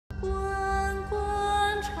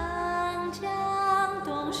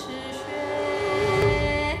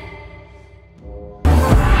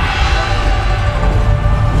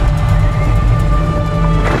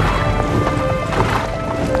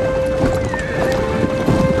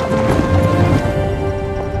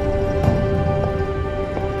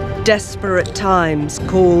Desperate times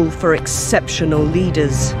call for exceptional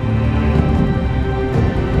leaders.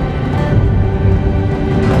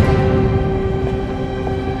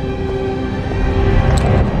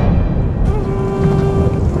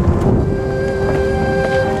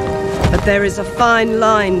 But there is a fine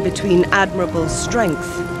line between admirable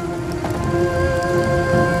strength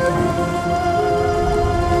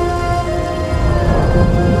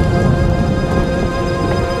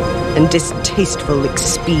and distasteful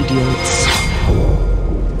expedients.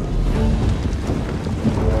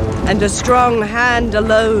 And a strong hand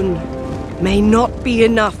alone may not be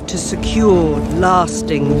enough to secure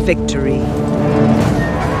lasting victory.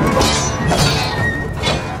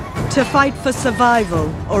 To fight for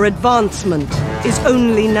survival or advancement is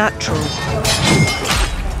only natural.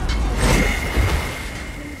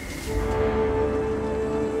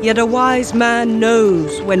 Yet a wise man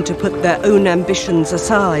knows when to put their own ambitions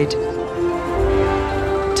aside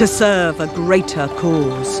to serve a greater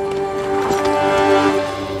cause.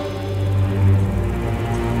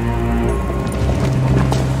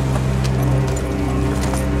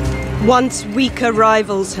 Once weaker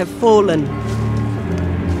rivals have fallen,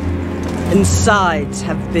 and sides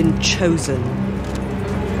have been chosen,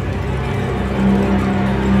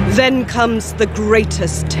 then comes the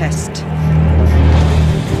greatest test.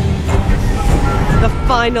 The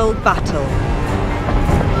final battle,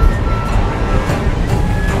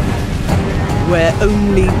 where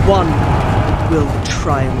only one will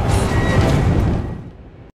triumph.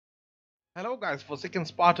 Hello guys, Forsaken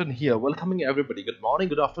Spartan here, welcoming everybody. Good morning,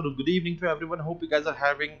 good afternoon, good evening to everyone. Hope you guys are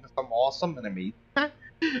having some awesome and amazing.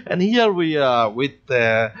 And here we are with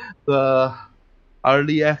the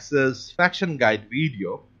early access faction guide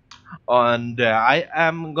video, and I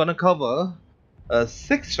am gonna cover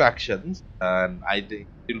 6 factions, and I think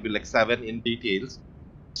it will be like 7 in details.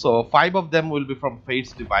 So 5 of them will be from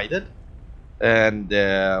Fates Divided, and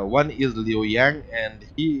one is Liu Yang, and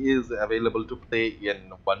he is available to play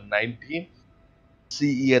in 190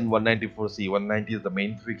 CE and 194 CE. 190 is the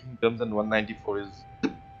main 3 kingdoms, and 194 is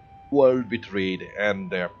World Betrayed.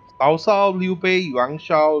 And Cao Cao, Liu Bei, Yuan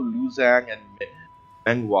Shao, Liu Zhang, and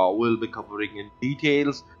Meng will be covering in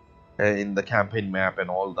details in the campaign map and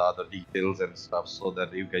all the other details and stuff, so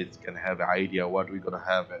that you guys can have an idea what we're gonna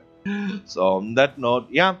have. So on that note,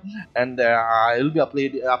 yeah, and I'll be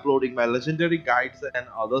uploading my legendary guides and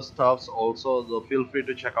other stuffs also, so feel free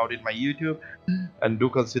to check out in my YouTube, and do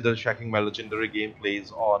consider checking my legendary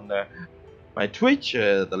gameplays on my Twitch.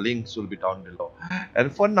 The links will be down below.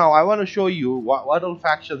 And for now, I want to show you what all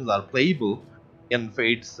factions are playable in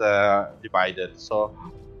Fates Divided. So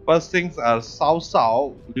first things are Cao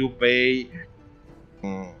Cao, Liu Bei,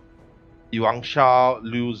 Yuan Shao,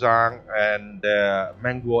 Liu Zhang, and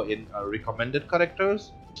Meng in recommended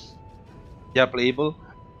characters. They are playable.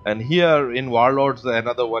 And here in Warlords,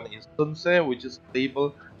 another one is Sun Ce, which is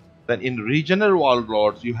playable. Then in regional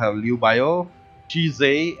Warlords, you have Liu Bei, Chi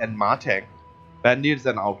Zhe, and Ma Teng. Bandits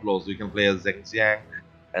and Outlaws, you can play as Zheng Xiang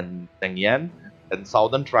and Zheng Yan. And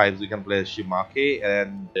Southern Tribes, you can play as Shimake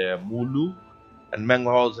and Mulu. And Meng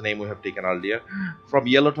Hao's name we have taken earlier. From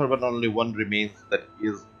Yellow Turban, only one remains, that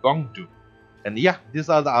is Gongdu. And yeah, these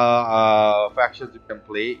are the factions you can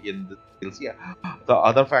play in this DLC. Yeah. The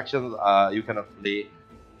other factions you cannot play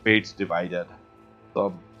Fates Divided.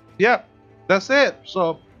 So yeah, that's it.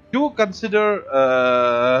 So do consider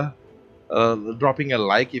dropping a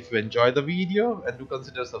like if you enjoy the video, and do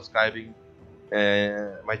consider subscribing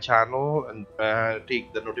my channel, and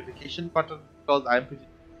take the notification button, because I'm pretty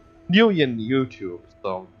new in YouTube.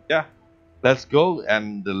 So yeah, let's go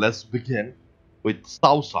and let's begin with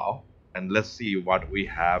Cao Cao, and let's see what we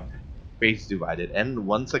have Fates Divided. And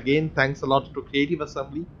once again, thanks a lot to Creative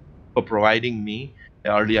Assembly for providing me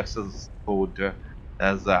early access code,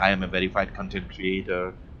 as I am a verified content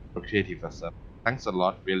creator for Creative Assembly. Thanks a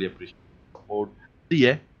lot, really appreciate the support.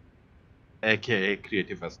 Yeah, aka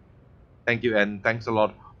Creative Assembly. Thank you, and thanks a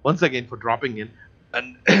lot once again for dropping in,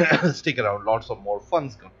 and stick around, lots of more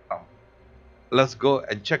fun's gonna come. Let's go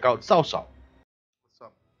and check out Cao Cao.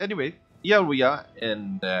 So anyway, here we are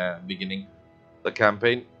in the beginning the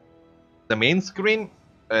campaign, the main screen,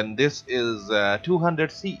 and this is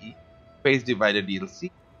 200 CE Fates Divided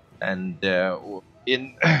DLC, and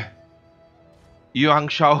in Yuan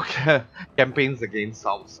Shao campaigns against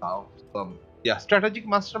Cao Cao. So yeah, strategic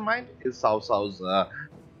mastermind is Cao Cao's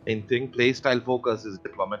in thing. Playstyle focus is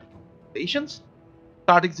diplomatic relations.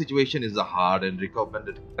 Starting situation is hard, and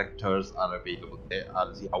recommended characters are available. There are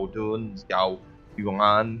Xiao Dun, Xiao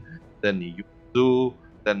Yuan, then Yu Zu,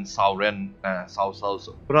 then Cao Ren, Cao Cao's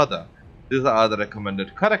brother. These are the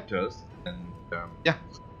recommended characters, and yeah,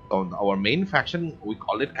 So our main faction, we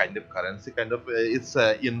call it kind of currency, kind of it's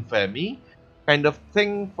infamy kind of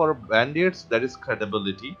thing for bandits. That is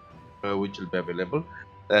credibility, which will be available,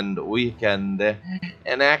 and we can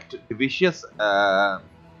enact vicious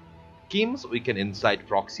schemes. We can incite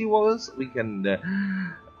proxy wars. We can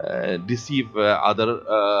deceive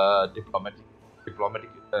other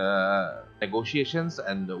diplomatic negotiations,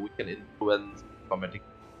 and we can influence diplomatic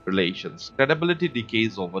relations. Credibility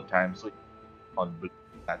decays over time, so you can't believe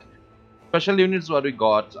that. Special units what we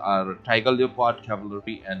got are Tiger Leopard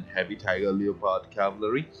Cavalry and Heavy Tiger Leopard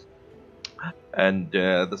Cavalry. And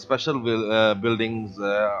the special buildings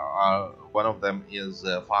are, one of them is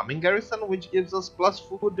farming garrison, which gives us plus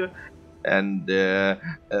food, and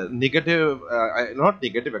negative, not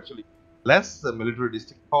negative actually, less military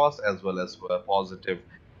district cost, as well as positive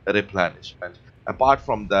replenishment. Apart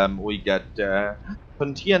from them, we get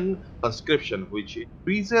Contian conscription, which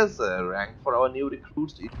increases rank for our new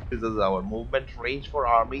recruits, increases our movement range for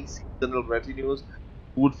armies, seasonal retinues,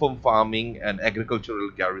 food from farming, and agricultural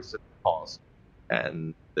garrison cost.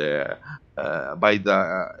 And by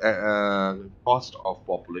the cost of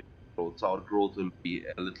population growth, so our growth will be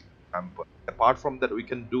a little hampered. Apart from that, we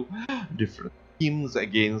can do different schemes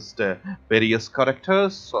against various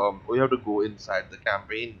characters. So we have to go inside the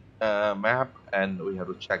campaign map, and we have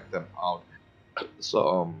to check them out.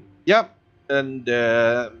 So yeah, and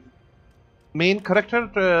main character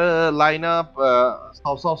lineup,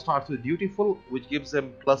 Cao Cao starts with Dutiful, which gives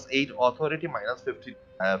him plus 8 authority, minus 15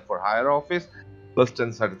 for higher office, plus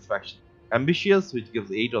 10 satisfaction. Ambitious, which gives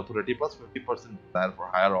 8 authority, plus 50% desire for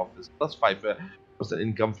higher office, plus 5%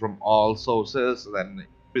 income from all sources, then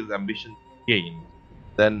his ambition gain.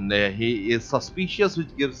 Then he is Suspicious,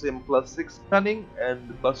 which gives him plus 6 cunning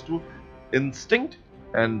and plus 2 instinct,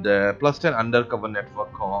 and plus 10 undercover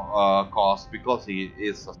network cost, because he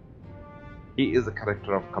is a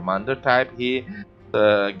character of commander type. He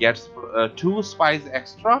gets 2 spies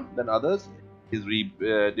extra than others. His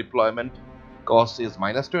deployment cost is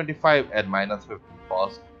minus 25 and minus 50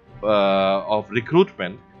 cost of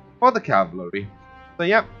recruitment for the cavalry. So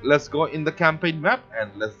yeah, let's go in the campaign map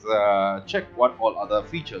and let's check what all other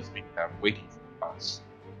features we have waiting for us.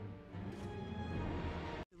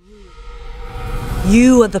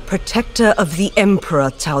 You are the protector of the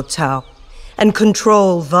Emperor, Cao Cao, and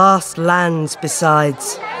control vast lands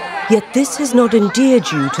besides. Yet this has not endeared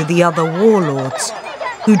you to the other warlords,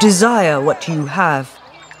 who desire what you have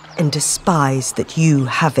and despise that you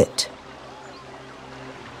have it.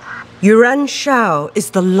 Yuan Shao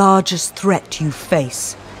is the largest threat you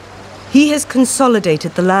face. He has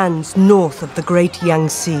consolidated the lands north of the Great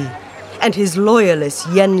Yangtze, and his loyalists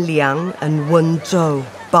Yan Liang and Wen Zhou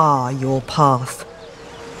bar your path.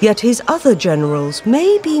 Yet his other generals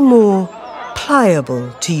may be more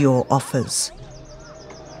pliable to your offers.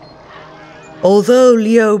 Although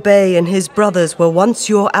Liu Bei and his brothers were once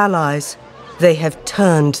your allies, they have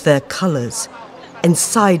turned their colors and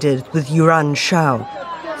sided with Yuan Shao.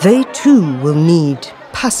 They too will need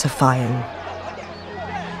pacifying.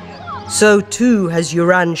 So too has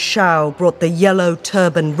Yuan Shao brought the yellow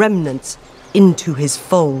turban remnants into his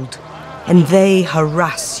fold, and they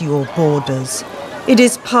harass your borders. It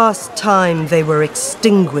is past time they were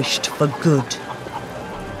extinguished for good.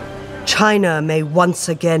 China may once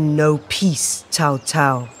again know peace, Cao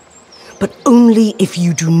Cao, but only if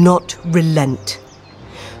you do not relent.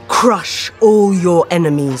 Crush all your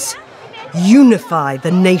enemies, unify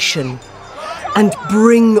the nation, and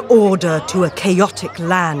bring order to a chaotic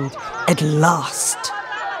land at last.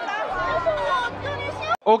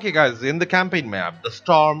 Okay guys, in the campaign map, the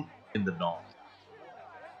storm in the north.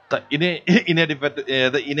 The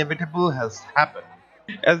inevitable has happened.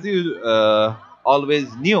 As you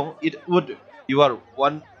always knew it would, your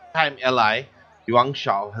one-time ally, Yuan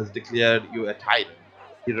Shao, has declared you a tyrant.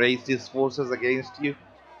 He raised his forces against you,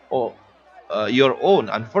 or your own.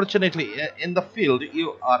 Unfortunately, in the field,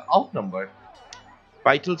 you are outnumbered.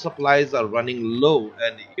 Vital supplies are running low,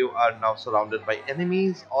 and you are now surrounded by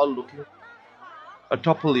enemies, all looking to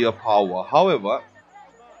topple your power. However,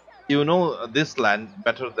 you know this land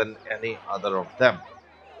better than any other of them,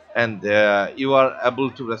 and you are able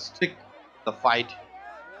to restrict the fight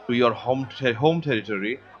to your home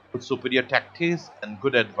territory with superior tactics and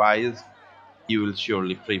good advice. You will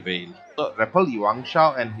surely prevail. So repel Yuan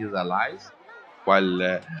Shao and his allies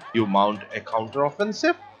while you mount a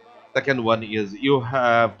counter-offensive. Second one is, you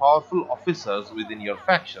have powerful officers within your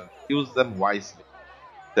faction. Use them wisely.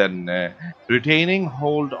 Then retaining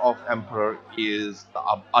hold of Emperor is the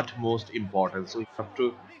utmost importance. So you have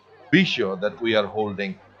to be sure that we are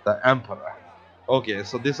holding the Emperor. Okay,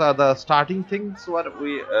 so these are the starting things what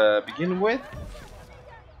we begin with.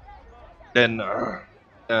 Then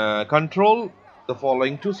control the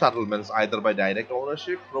following two settlements either by direct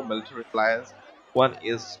ownership through military alliance. One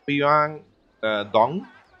is Pyongyang Dong,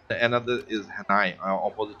 another is Hanai,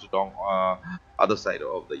 opposite to Dong, other side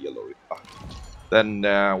of the Yellow River. Then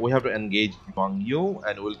we have to engage Yuan Yu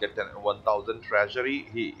and we'll get 1000 treasury.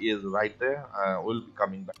 He is right there. We'll be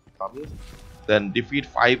coming back to armies. Then defeat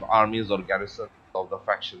 5 armies or garrisons of the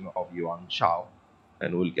faction of Yuan Shao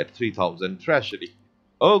and we'll get 3000 treasury.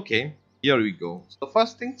 Okay, here we go. So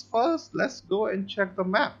first things first, let's go and check the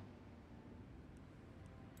map.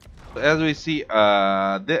 So as we see,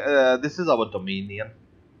 this is our dominion.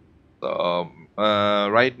 So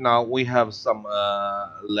right now we have some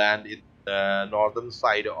land in the northern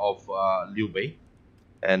side of Liu Bei,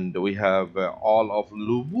 and we have all of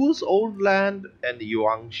Lu Bu's old land and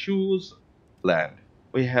Yuan Shu's land.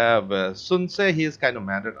 We have Sun Ce, he is kind of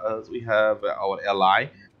mad at us. We have our ally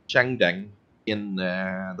Cheng Deng in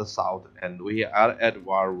the south, and we are at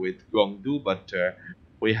war with Gongdu, but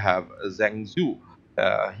we have Zhang Zhu.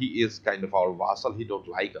 He is kind of our vassal. He don't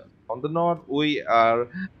like us. On the north, we are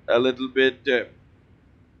a little bit,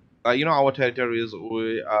 our territories.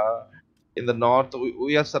 We are in the north.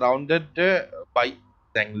 We are surrounded by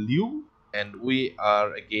Zhang Liu, and we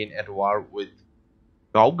are again at war with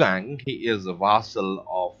Cao Cao. He is a vassal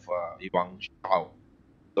of Yuan Shao.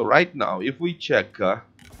 So right now, if we check,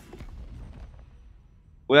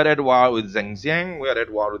 we are at war with Zheng Xiang, we are at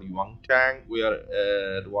war with Yuan Chang, we are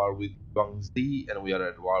at war with Yuan Zi, and we are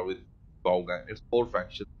at war with Cao Cao. It's 4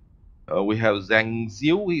 factions. We have Zhang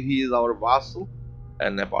Xiu, he is our vassal,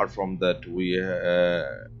 and apart from that, we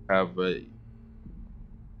have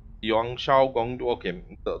Yuan Shao, Gongdu. Okay,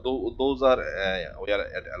 those are we are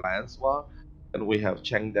at alliance war, and we have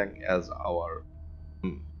Cheng Deng as our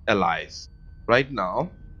allies right now.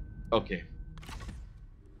 Okay.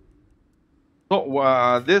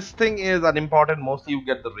 So this thing is unimportant. Mostly you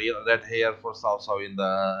get the red hair for Cao Cao in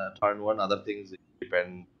the turn 1. Other things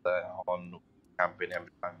depend on campaign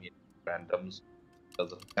every time. Randoms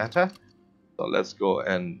doesn't matter. So let's go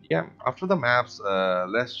and after the maps,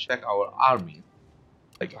 let's check our army.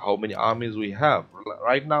 Like how many armies we have.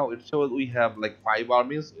 Right now it shows we have like 5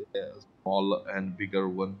 armies, small and bigger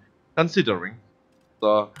one considering.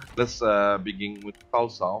 So let's begin with Cao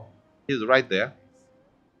Cao. He's right there.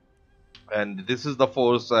 And this is the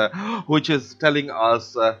force which is telling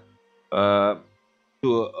us to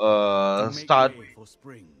start for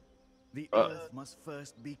spring. The earth must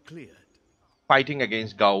first be cleared. Fighting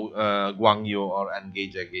against Guang Yu or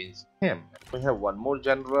engage against him. We have one more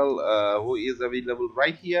general who is available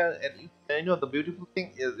right here, and the beautiful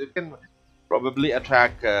thing is you can probably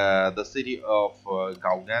attack the city of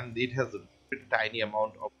Gaogan. It has a pretty tiny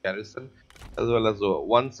amount of garrison as well as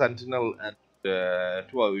 1 sentinel and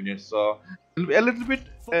 12 units. So it'll be a little bit.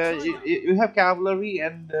 You have cavalry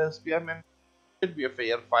and spearmen. It should be a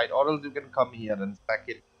fair fight, or else you can come here and sack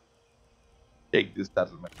it, take this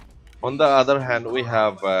settlement. On the other hand, we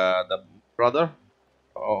have the brother,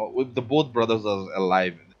 with the both brothers are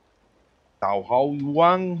alive. Cao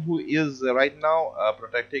Yuan, who is right now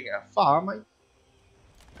protecting a farm.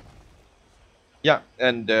 Yeah,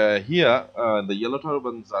 and here the yellow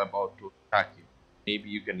turbans are about to attack you. Maybe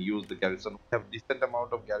you can use the garrison. We have decent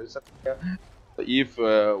amount of garrison here. So if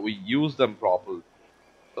we use them properly,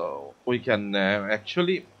 so we can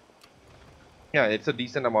actually, it's a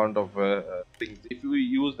decent amount of things. If we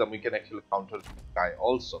use them, we can actually counter this guy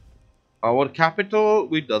also. Our capital,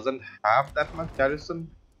 we doesn't have that much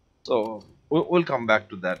garrison, so we'll come back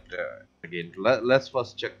to that again. Let's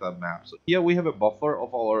first check the map. So here we have a buffer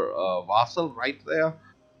of our vassal right there.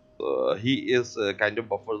 He is kind of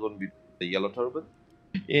buffer zone between the yellow turban.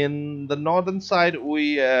 In the northern side,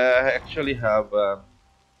 we actually have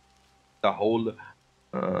the whole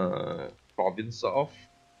province of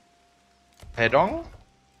Hedong.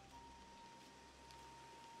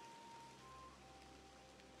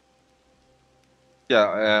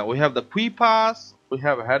 Yeah, we have the Kui Pass, we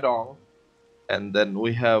have Hedong, and then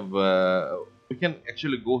we have, we can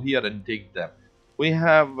actually go here and take them. We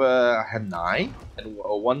have Hanai, and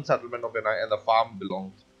 1 settlement of Hanai, and the farm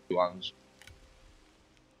belongs to Yuan Shao.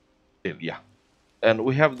 Yeah. And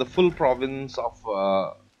we have the full province of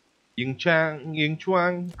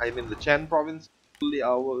Yingchuan, I mean the Chen province, fully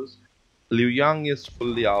ours. Liu Yang is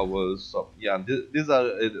fully ours. So yeah, these are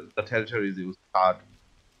the territories you start.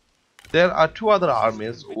 There are 2 other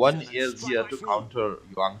armies. One is here to counter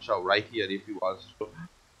Yuan Shao right here if he wants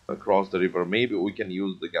to cross the river. Maybe we can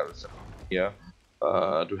use the garrison here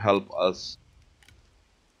to help us.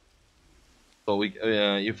 So we,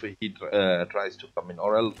 if he tries to come in,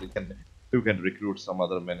 or else you can recruit some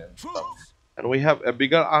other men and stuff And we have a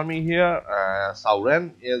bigger army here.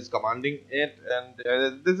 Sauren is commanding it,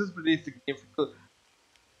 and this is pretty significant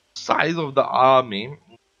size of the army.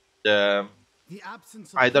 Uh, The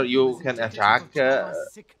absence of Either people you is can indicative attack of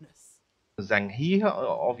China's sickness. Zhang He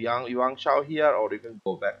of Yuan Shao here, or you can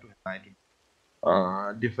go back to Hanai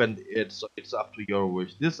to defend it. So it's up to your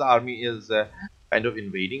wish. This army is a kind of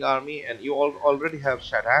invading army, and you already have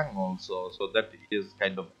Shatang also, so that is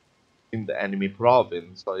kind of in the enemy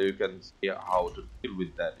province. So you can see how to deal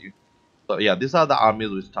with that. So yeah, these are the armies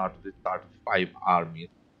we started. We started 5 armies,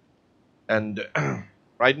 and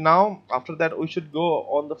right now after that we should go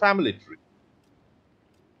on the family tree.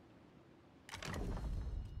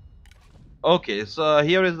 Okay, so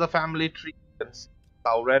here is the family tree. You can see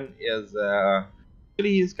Sauren is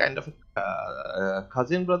actually he's kind of a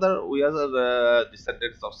cousin brother. We are the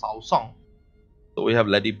descendants of Cao Song. So we have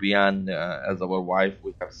Lady Bian as our wife.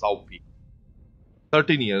 We have Cao Pi,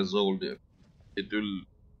 13 years old. It will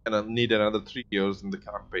need another 3 years in the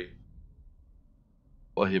campaign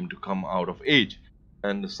for him to come out of age.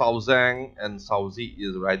 And Cao Zhang and Cao Zi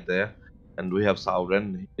is right there. And we have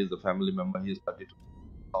Sauren. He is a family member. He is 32.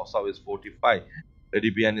 Cao Cao is 45.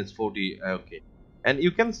 Lady Bian is 40. Okay. And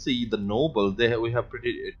you can see the nobles. We have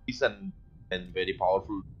pretty decent and very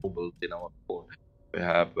powerful nobles in our court. We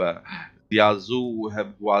have Jia Zhu, we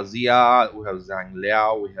have Guazia, we have Zhang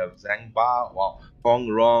Liao, we have Zhang Ba, wow, Gong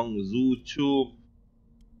Rong, Zhu Chu,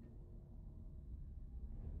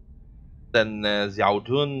 then Xiao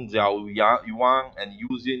Dun, Yuan, and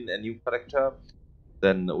Yuzin, a new character.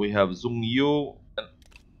 Then we have Zhong Yu, and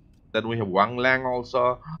then we have Wang Lang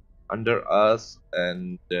also under us,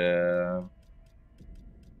 and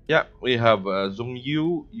yeah, we have Zhong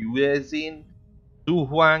Yu, Yue Xin, Zhu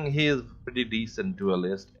Huang. He is pretty decent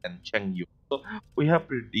duelist, and Cheng Yu. So we have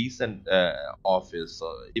pretty decent office. So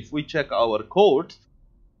if we check our codes,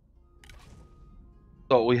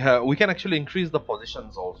 so we can actually increase the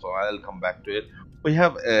positions also. I'll come back to it. We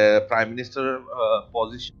have a prime minister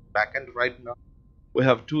position vacant right now. We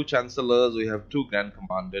have 2 chancellors. We have 2 grand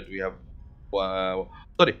commanded. We have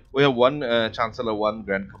we have 1 chancellor, 1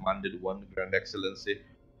 grand commanded, 1 grand excellency,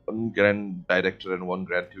 1 grand director, and 1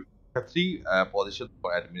 grand tutor. We have 3 positions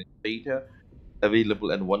for administrator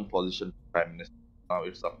available, and 1 position for prime minister. Now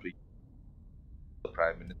it's up to you, the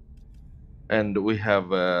prime minister. And we have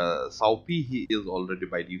Cao Pi. He is already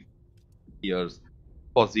by default years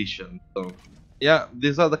position. So yeah,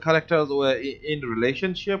 these are the characters where in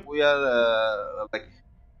relationship we are like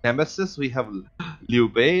nemesis. We have Liu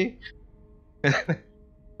Bei.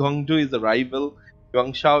 Guangdu is a rival.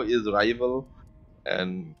 Yuan Shao is a rival.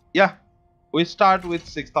 And yeah, we start with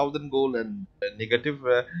 6,000 gold and negative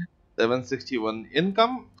 761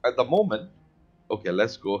 income at the moment. Okay,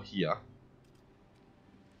 let's go here.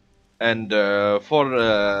 And for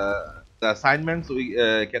the assignments, we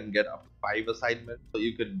can get up to 5 assignments. So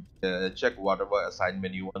you can check whatever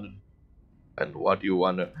assignment you want and what you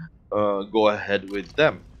want to go ahead with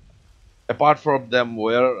them. Apart from them,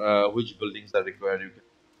 where which buildings are required, you can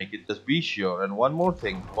make it. Just be sure. And one more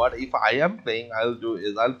thing, what if I am playing, I'll do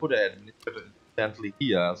is I'll put an administrator instantly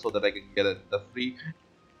here so that I can get the free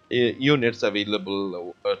units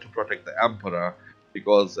available to protect the emperor,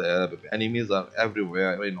 because enemies are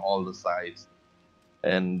everywhere in all the sides.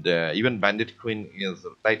 And even Bandit Queen is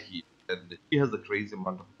right here, and she has a crazy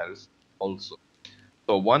amount of garrison also.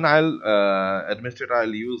 So one administrator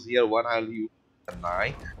I'll use here, one I'll use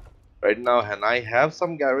Hanai. Right now Hanai have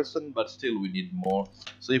some garrison, but still we need more.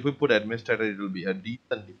 So if we put administrator, it will be a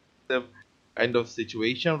decent defensive kind of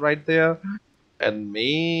situation right there. And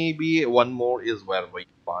maybe one more is where we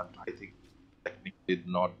want. I think technically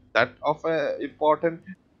not that of important.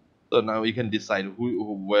 So now we can decide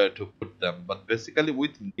where to put them. But basically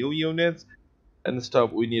with new units and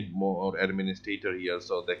stuff, we need more administrator here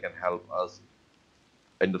so they can help us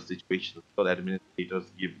kind of situations. So the administrators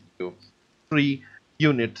give you free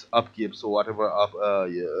units upkeep. So whatever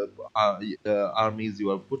armies you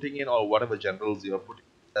are putting in, or whatever generals you are putting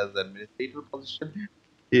in as administrator position,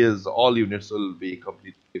 is all units will be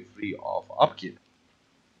completely free of upkeep.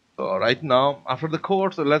 So right now, after the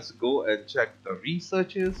course, let's go and check the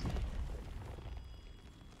researches.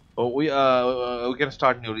 So we can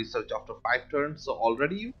start new research after 5 turns. So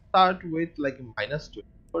already you start with like minus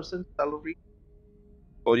 20% salary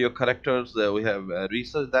for your characters. We have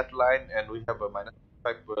research that line, and we have a minus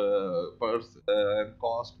 5%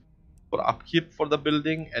 cost for upkeep for the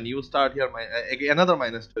building, and you start here again another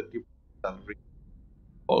minus 20% salary.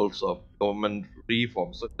 Also government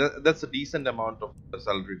reform. So that's a decent amount of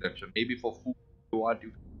salary reduction. Maybe for food you want,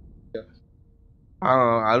 you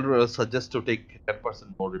I'll suggest to take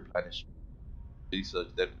 10% more replenishment. research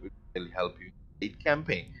that will help you in the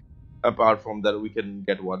campaign. Apart from that, we can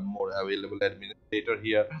get one more available administrator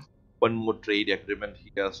here, one more trade agreement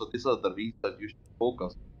here. So these are the research you should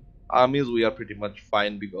focus. Armies, we are pretty much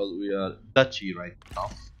fine because we are duchy right now.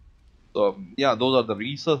 So yeah, those are the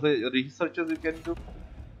researches you can do.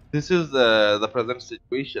 This is the present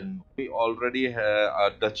situation. We already have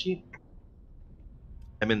a duchy.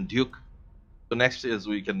 I mean duke. So next is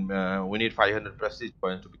we can we need 500 prestige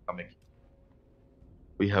points to become a king.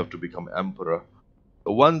 We have to become emperor.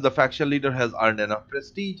 So once the faction leader has earned enough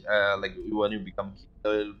prestige, like when you become king, they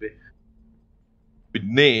will be with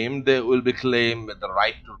name. They will be claimed with the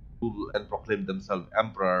right to rule and proclaim themselves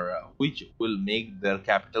emperor, which will make their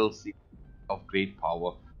capital seat of great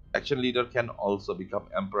power. Faction leader can also become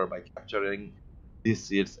emperor by capturing these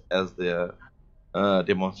seats as their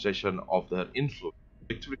demonstration of their influence.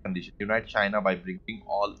 Victory condition: unite China by bringing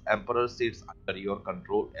all emperor seats under your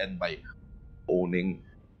control and by owning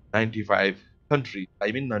 95 countries.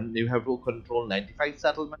 I mean, you have to control 95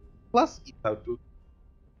 settlements, plus you have to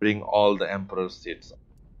bring all the emperor seats.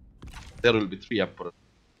 There will be 3 emperors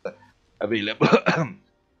available.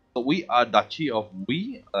 So we are Duchy of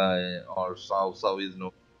Wei, or Shao. Shao is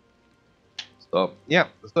no. So yeah,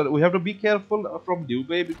 so we have to be careful from Liu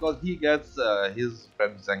Bei because he gets his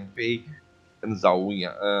friend Zhang Fei and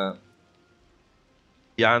Zhao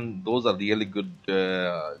Yan. Those are really good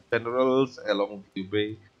generals along with Liu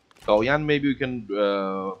Bei. Cao Yan, maybe we can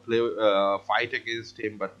fight against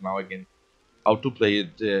him, but now again, how to play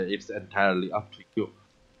it, it's entirely up to you.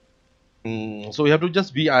 So we have to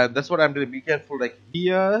just be, that's what I'm doing, be careful, like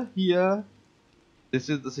here, this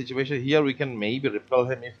is the situation. Here we can maybe repel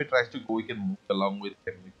him. If he tries to go, we can move along with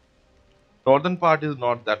him. Northern part is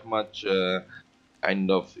not that much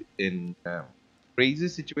kind of in crazy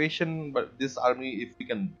situation, but this army, if we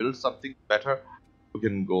can build something better, we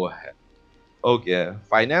can go ahead. Okay,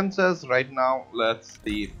 finances right now, let's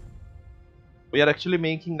see. We are actually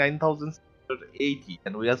making 9,680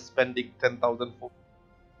 and we are spending 10,000.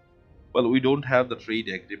 Well, we don't have the trade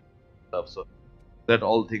agreement stuff, so that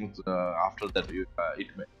all things after that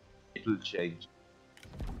it will change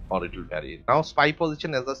or it will vary. Now spy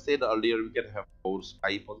position, as I said earlier, we can have 4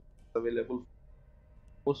 spy positions available.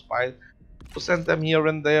 4 spies, to send them here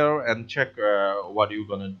and there and check what you're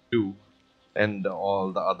gonna do and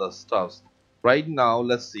all the other stuffs. Right now,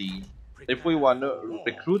 let's see if we want to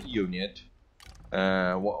recruit unit.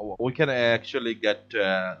 We can actually get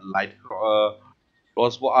light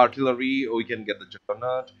crossbow artillery. We can get the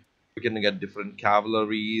juggernaut. We can get different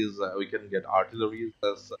cavalries. We can get artillery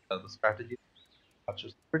as the strategy.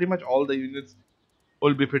 Pretty much all the units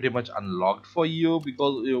will be pretty much unlocked for you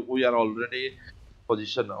because we are already in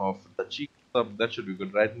position of the cheek. That should be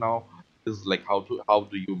good. Right now is like how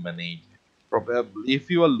do you manage? Probably if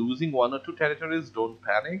you are losing 1 or 2 territories, don't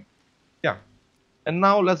panic. Yeah. And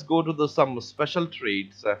now let's go to some special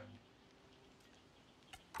traits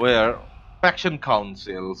where faction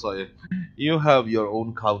council. So you have your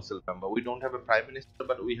own council member. We don't have a prime minister,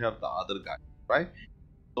 but we have the other guy, right?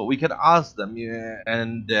 So we can ask them, yeah,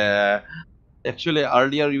 and actually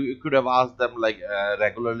earlier you could have asked them like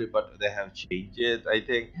regularly, but they have changed it, I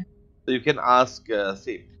think. So you can ask,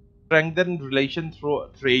 say, strengthen relation through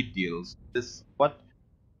trade deals. This what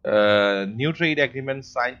new trade agreement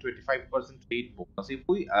signed 25% trade bonus. If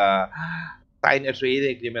we sign a trade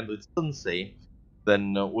agreement with Sensei,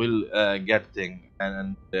 then we'll get thing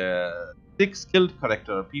and 6 skilled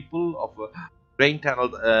character people of brain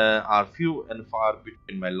tunnel are few and far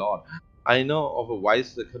between, my lord. I know of a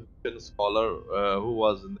wise Confucian scholar who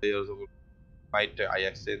was in the years of might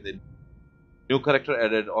I say the new character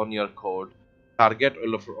added on your code. Target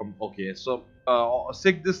okay, so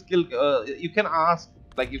seek this skill. You can ask,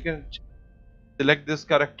 like you can select this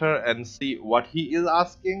character and see what he is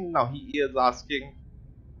asking. Now he is asking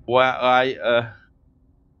why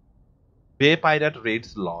Bay Pirate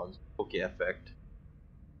Raids launch. Okay, effect.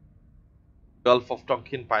 Gulf of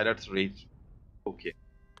Tonkin Pirates Raids. Okay.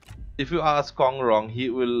 If you ask Kong wrong, he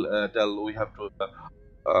will tell we have to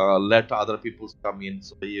let other people come in,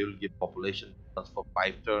 so he will give population bonus for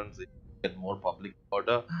 5 turns. Get more public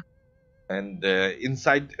order and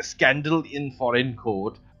inside scandal in foreign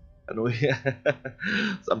court. And we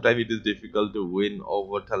sometimes it is difficult to win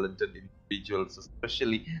over talented individuals,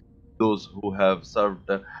 especially those who have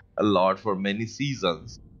served a lot for many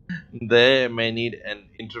seasons. They may need an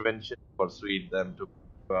intervention to persuade them to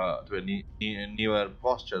a newer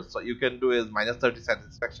posture. So you can do is -30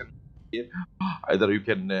 satisfaction here. Either you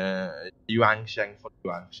can Yuan Shang for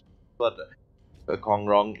Yuan Shang. But Kong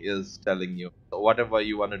Rong is telling you, so whatever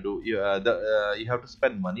you want to do, you have to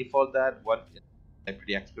spend money for that. One is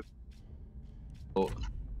pretty expensive. So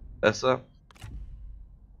that's a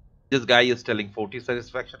this guy is telling 40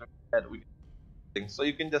 satisfaction, and we can, so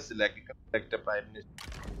you can just select, you can select a prime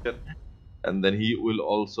minister, and then he will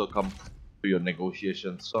also come to your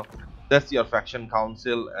negotiations. So that's your faction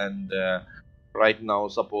council. And right now,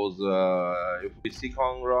 suppose if we see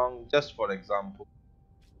Hong wrong, just for example,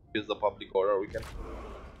 is the public order, we can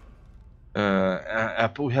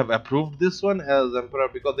we have approved this one as emperor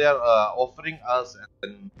because they are offering us, and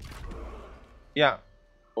then yeah,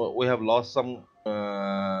 we have lost some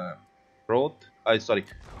growth. Sorry,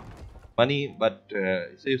 money, but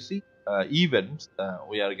so you see, events,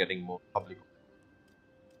 we are getting more public.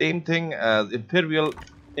 Same thing as imperial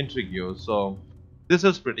intrigue. So this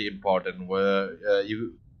is pretty important, where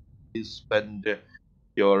you spend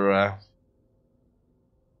your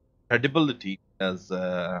credibility as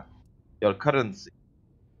your currency.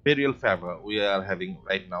 Imperial favor we are having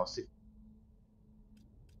right now,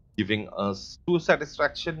 giving us two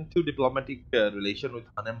satisfaction, two diplomatic relation with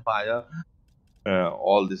Han Empire,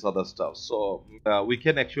 all this other stuff. So we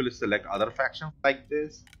can actually select other factions like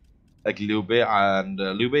this, like Liu Bei, and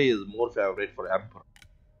Liu Bei is more favorite for Emperor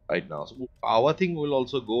right now. So our thing will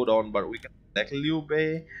also go down, but we can select Liu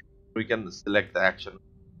Bei, we can select the action,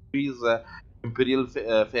 increase Imperial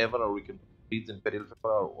favor, or we can increase Imperial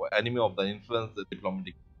favor, or enemy of the influence, the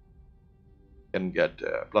diplomatic can get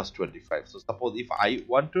plus 25. So suppose if I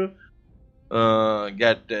want to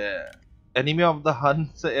get enemy of the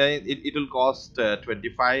Huns, it will cost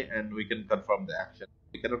 25, and we can confirm the action.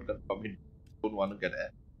 We cannot confirm it. We don't want to get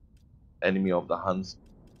enemy of the Huns.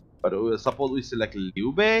 But suppose we select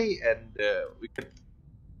Liu Bei, and we can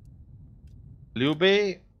Liu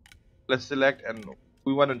Bei. Let's select, and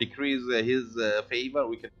we want to decrease his favor.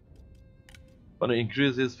 We can want to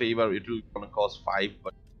increase his favor. It will gonna cost 5,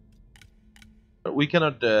 but we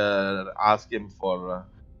cannot ask him for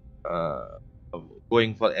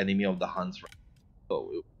going for enemy of the Huns. Right?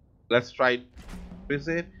 So let's try to increase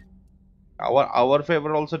it. Our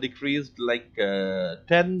favor also decreased like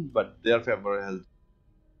 10, but their favor has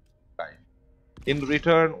 5. In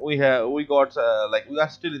return, we got like we are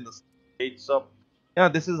still in the stage. So yeah,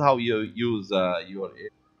 this is how you use your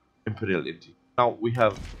imperiality. Now we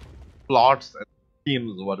have plots and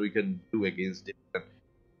schemes what we can do against different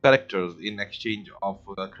characters in exchange of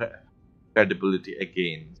credibility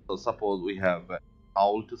again. So suppose we have an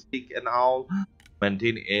owl to seek an owl,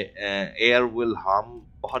 maintain air will harm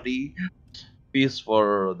body, peace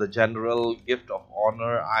for the general, gift of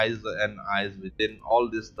honor, eyes and eyes within. All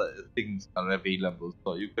these things are available.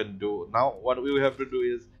 So you can do now. What we have to do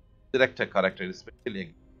is select a character, especially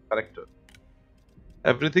a character.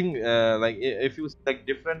 Everything like if you select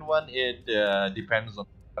different one, it depends on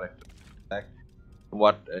the character. Like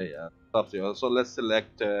what stuff you. So let's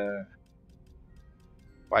select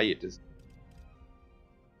why it is.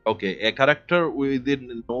 Okay, a character within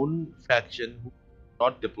a known faction who is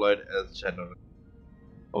not deployed as general.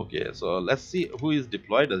 Okay, so let's see who is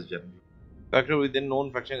deployed as general. Character within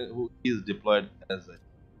known faction who is deployed as a.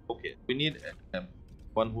 Okay, we need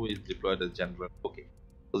one who is deployed as general. Okay,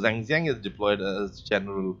 so Zhang Xiang is deployed as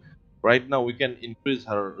general. Right now, we can increase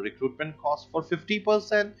her recruitment cost for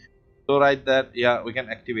 50%. So right that, yeah, we can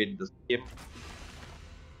activate the scheme.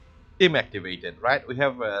 Scheme activated, right? We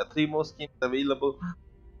have 3 more schemes available,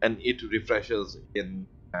 and it refreshes in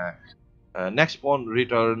next pawn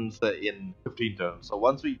returns in 15 turns. So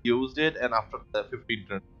once we used it, and after the 15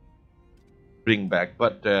 turns, bring back.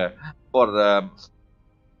 But for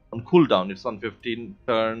on cooldown, it's on 15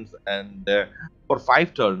 turns, and for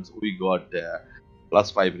 5 turns, we got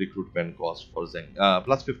plus 5 recruitment cost for Zheng,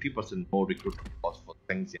 plus 50% more recruitment cost for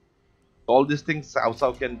Zheng Xian. All these things Cao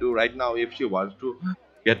Cao can do right now. If she wants to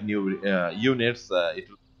get new units, it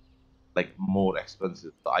will like more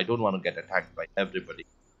expensive. So I don't want to get attacked by everybody.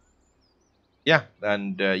 Yeah,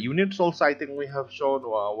 and units also, I think we have shown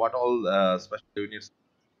what all special units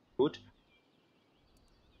put.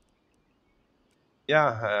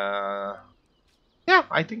 Yeah, yeah,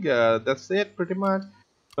 I think that's it pretty much.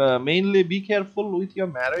 Mainly be careful with your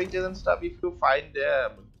marriages and stuff. If you find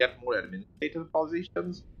get more administrative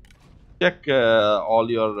positions, check all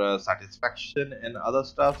your satisfaction and other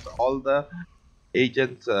stuff. All the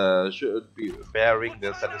agents should be varying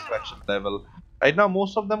their satisfaction level. Right now,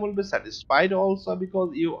 most of them will be satisfied also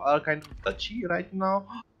because you are kind of touchy right now.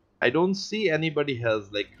 I don't see anybody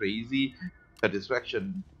has like crazy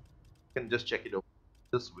satisfaction. You can just check it out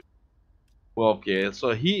this way. Okay, so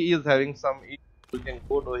he is having some issues. We can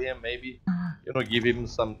go to him, maybe give him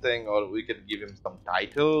something, or we can give him some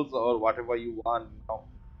titles or whatever you want.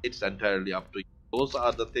 It's entirely up to you. Those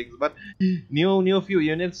are the things. But new few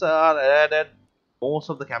units are added. most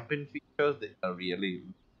of the campaign features, they are really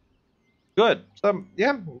good. So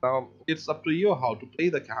yeah, now it's up to you how to play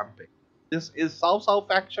the campaign. This is Cao Cao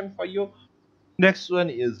faction for you. Next one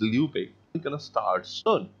is Liu Bei. We're gonna start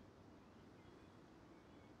soon.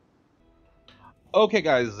 Okay,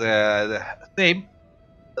 guys, same.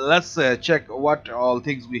 Let's check what all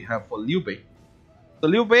things we have for Liu Bei. So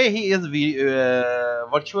Liu Bei, he is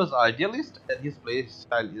virtuous idealist, and his play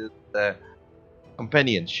style is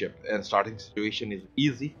companionship, and starting situation is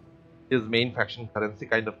easy. His main faction currency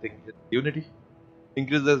kind of thing is unity.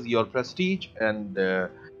 Increases your prestige and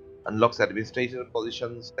unlocks administrative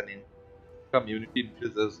positions, and income unity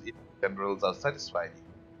increases if generals are satisfied.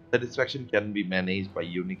 Satisfaction can be managed by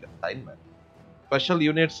unique assignment. Special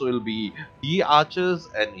units will be Yi archers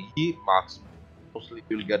and Yi marksmen. Mostly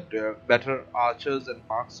you'll get better archers and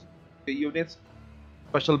marksmen units.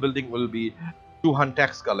 Special building will be Chuhan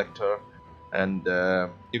tax collector, and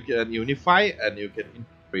you can unify and you can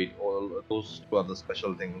integrate all those two other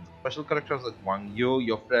special things. Special characters like Wang Yu,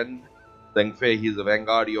 your friend, Zheng Fei, he's a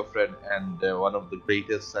vanguard, your friend, and one of the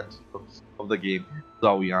greatest sentinels of the game,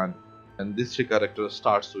 Zhao Yan. And this three characters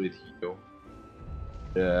starts with Hyo.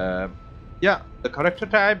 Yeah, the character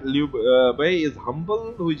type Liu Bei is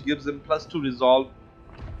humble, which gives him +2 resolve,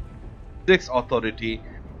 6 authority,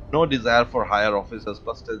 no desire for higher officers,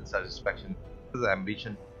 +10 satisfaction. His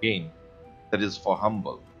ambition to gain, that is for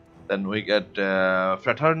humble. Then we get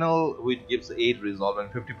fraternal, which gives 8 resolve and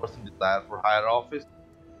 50% desire for higher office.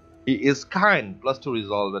 He is kind, +2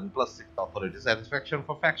 resolve and +6 authority. Satisfaction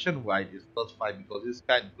for faction wide is +5 because he's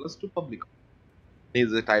kind, +2 public.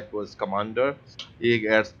 His type was commander. He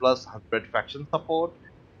gets +100 faction support,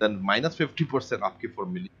 then -50% upkeep for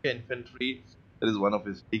militia infantry. That is one of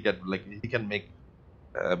his. He can make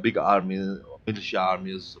big armies, militia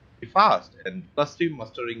armies pretty fast, and +3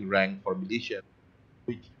 mustering rank for militia,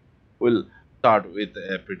 which will start with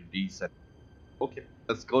a pretty decent. Okay,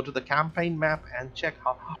 let's go to the campaign map and check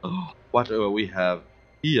how what we have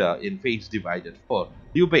here in Fates Divided for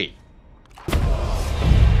Liu Bei.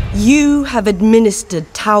 You have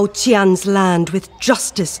administered Tao Qian's land with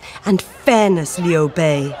justice and fairness, Liu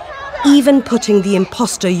Bei, even putting the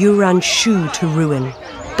impostor Yuan Shao to ruin.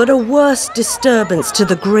 But a worse disturbance to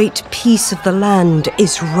the great peace of the land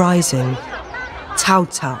is rising. Cao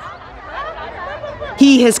Cao.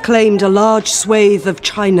 He has claimed a large swathe of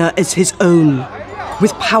China as his own,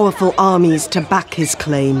 with powerful armies to back his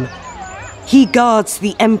claim. He guards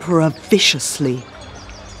the emperor viciously.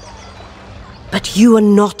 But you are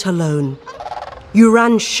not alone.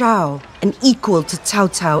 Yuan Shao, an equal to Cao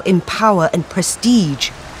Cao in power and prestige,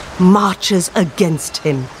 marches against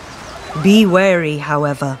him. Be wary,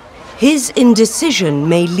 however. His indecision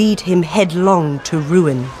may lead him headlong to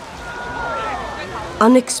ruin.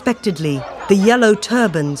 Unexpectedly, the Yellow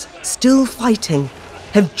Turbans, still fighting,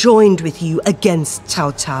 have joined with you against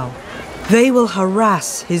Cao Cao. They will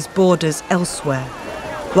harass his borders elsewhere,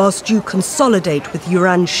 whilst you consolidate with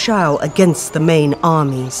Yuan Shao against the main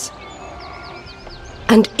armies.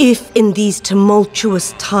 And if in these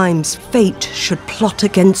tumultuous times fate should plot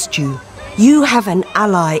against you, you have an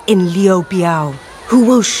ally in Liu Bei, who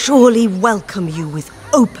will surely welcome you with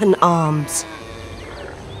open arms.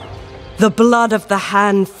 The blood of the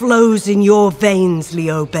Han flows in your veins,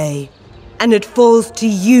 Liu Bei, and it falls to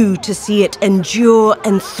you to see it endure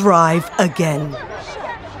and thrive again.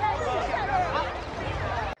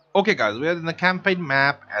 Okay guys, we are in the campaign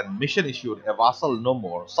map and mission issued a vassal no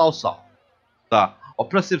more, Cao Cao, the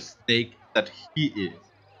oppressive snake that he is.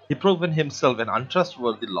 He proven himself an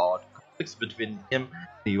untrustworthy lord. Conflicts between him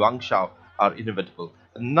and Yuan Shao are inevitable.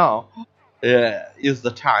 And now is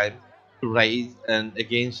the time to rise and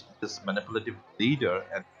against this manipulative leader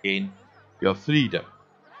and gain your freedom.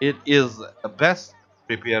 It is best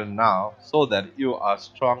prepare now so that you are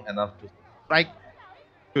strong enough to strike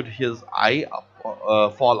should his eye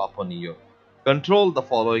fall upon you. Control the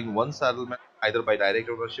following one settlement either by direct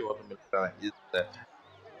ownership or military is the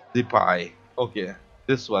Zipai. Okay,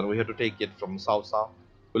 this one we have to take it from Cao Cao.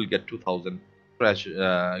 We'll get 2000 fresh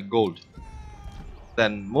gold.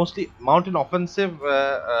 Then mostly mountain offensive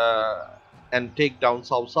and take down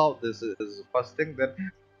Cao Cao. This is the first thing.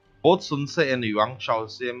 Then both Sun Ce and Yuan Shao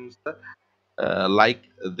seems like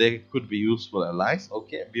they could be useful allies.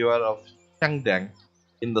 Okay, beware of Changdeng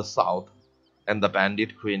in the south and the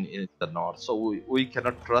Bandit Queen in the north. So we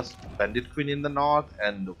cannot trust Bandit Queen in the north,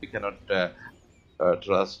 and we cannot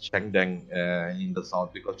trust Changdeng in the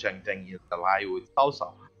south because Changdeng is ally with Cao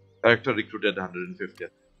Cao. Character recruited 150.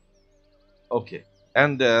 Okay,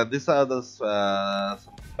 and these are the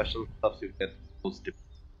some special stuff you get boost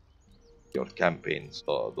your campaign.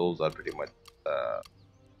 So those are pretty much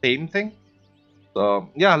same thing. So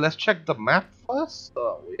yeah, let's check the map first.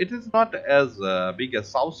 It is not as big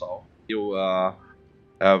as Cao Cao. You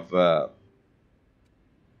have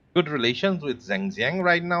good relations with Zhangjiang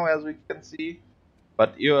right now, as we can see.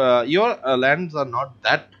 But your lands are not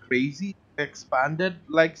that crazy expanded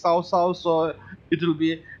like Cao Cao, so it will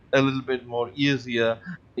be a little bit more easier.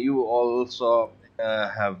 You also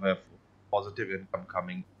have a positive income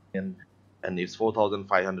coming in, and it's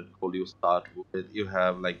 4,500 gold you start with. You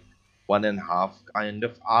have like 1.5 kind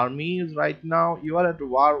of armies right now. You are at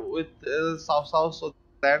war with Cao Cao, so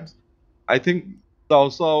lands. I think Cao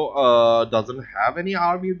Cao doesn't have any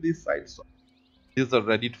army this side, so these are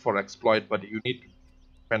ready for exploit, but you need to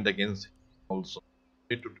defend against him also.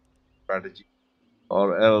 You need to do strategy,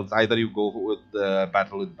 or else either you go with the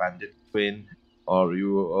battle with Bandit Queen, or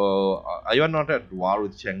you are not at war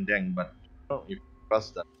with Chengdeng, but you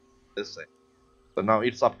trust that this side. So now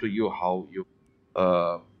it's up to you how you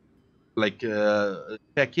uh,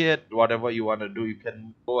 check it. Whatever you want to do, you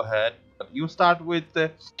can go ahead. But you start with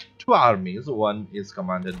two armies. One is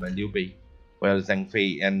commanded by Liu Bei, while Zhang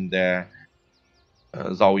Fei and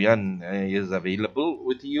Zhao Yan is available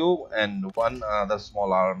with you, and one other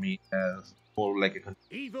small army as more like a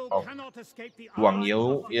control of Wang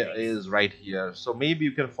Yu is right here. So maybe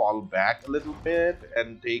you can fall back a little bit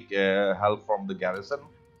and take help from the garrison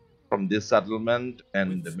from this settlement,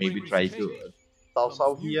 and maybe try to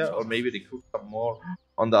south here, or maybe recruit some more.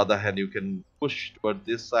 On the other hand, you can push toward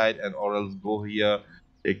this side, and or else go here,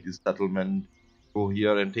 take this settlement, go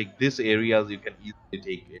here and take these areas. You can easily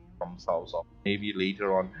take it from south. Maybe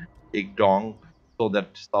later on take Dong, so that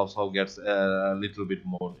South gets a little bit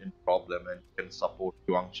more in problem, and you can support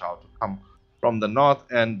Yuan Shao to come from the north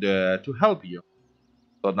and to help you.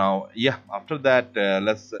 So now, yeah, after that,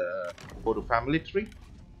 let's go to family tree.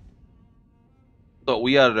 So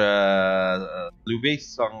we are Liu Bei's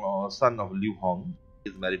son of Liu Hong.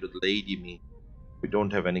 He is married with Lady Meng. We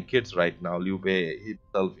don't have any kids right now. Liu Bei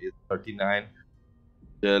himself is 39.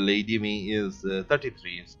 Lady Meng is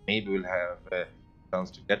 33. So maybe we'll have a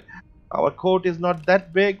chance to get. Our court is not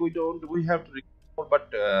that big. We have to record,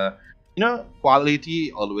 but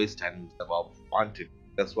quality always stands above quantity.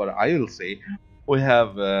 That's what I will say. We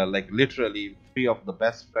have like literally three of the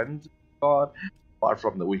best friends God. Apart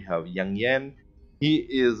from that, we have Yang Yan. He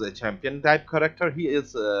is a champion type character. He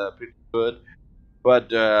is pretty good,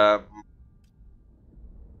 but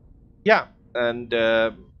yeah, and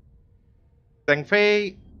Zhang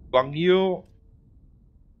Fei, Guang Yu,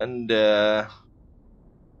 and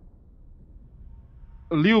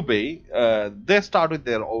Liu Bei, they start with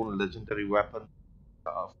their own legendary weapons.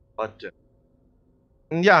 But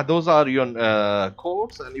yeah, those are your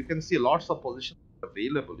codes, and you can see lots of positions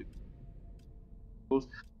available.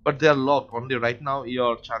 But they are locked. Only right now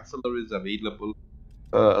your chancellor is available.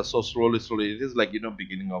 So slowly, it is like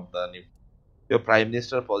beginning of the new. Your prime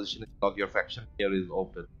minister position is locked. Your faction here is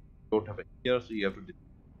open. You don't have a year, so you have to. You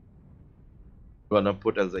wanna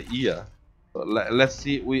put as a year. So let's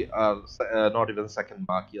see. We are not even second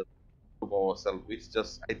mark here. Ourselves. It's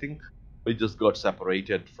just I think we just got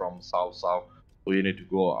separated from South. We need to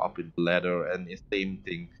go up in the ladder, and it's same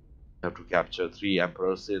thing. You have to capture 3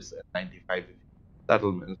 empresses and 95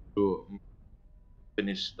 settlements to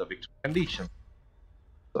finish the victory condition.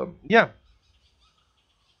 So yeah.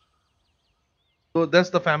 So that's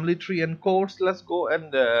the family tree and course. Let's go,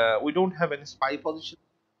 and we don't have any spy position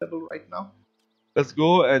level right now. Let's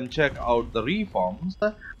go and check out the reforms,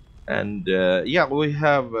 and yeah,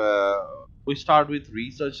 we start with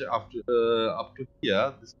research after up to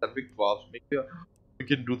here. This perfect was maybe we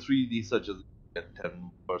can do 3 researches at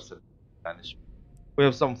 10% management. We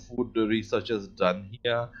have some food researches done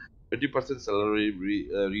here. 20% salary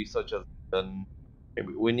researches done.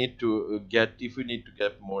 Maybe we need to get, if we need to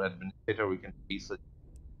get more administrator, we can research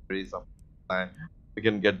some plan. We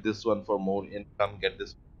can get this one for more income, get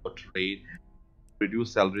this for trade,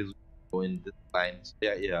 reduce salaries, go in this line.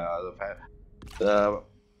 So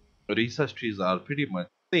the research trees are pretty much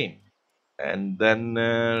same. And then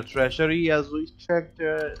treasury, as we checked,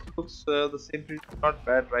 looks the same tree, not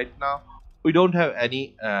bad right now. We don't have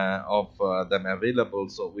any of them available,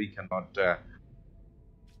 so we cannot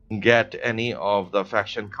get any of the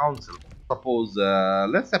faction council. Suppose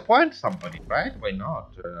let's appoint somebody, right? Why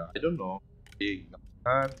not? I don't know.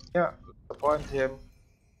 Yeah, let's appoint him.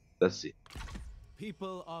 Let's see.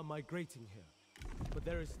 People are migrating here, but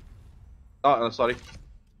there is. Oh, sorry.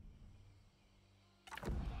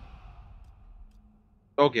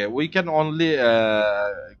 Okay, we can only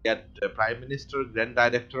get Prime Minister, Grand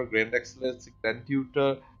Director, Grand Excellency, Grand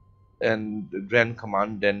Tutor, and Grand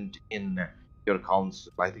Commandant in your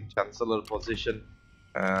council. I think Chancellor position.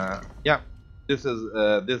 Yeah,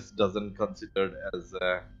 this doesn't considered as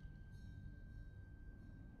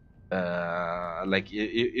like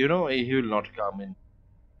you know, he will not come in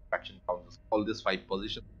faction councils. All these 5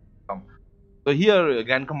 positions come. So here,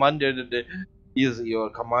 Grand Commander is your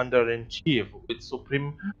commander-in-chief with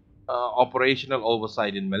supreme operational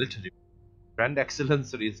oversight in military. Grand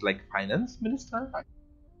Excellence is like finance minister.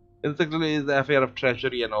 Basically, is the affair of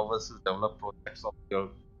treasury and oversees develop projects of your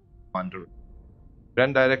commander.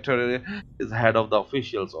 Grand Director is head of the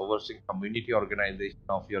officials overseeing community organization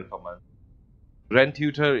of your command. Grand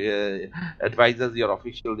Tutor advises your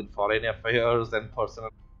officials in foreign affairs and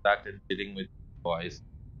personal conduct and dealing with boys.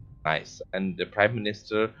 Nice. And the Prime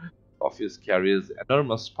Minister office carries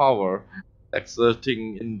enormous power,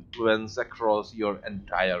 exerting influence across your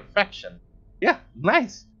entire faction. Yeah,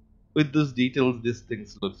 nice. With these details, these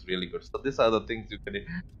things looks really good. So these are the things you can.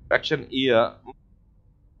 Faction year.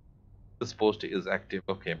 This post is active.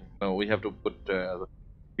 Okay. Now we have to put.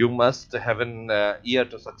 You must have an year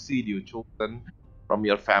to succeed. You chosen from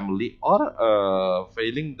your family, or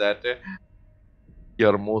failing that,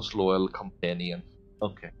 your most loyal companion.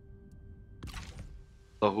 Okay.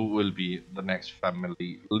 So who will be the next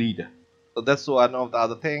family leader? So that's one of the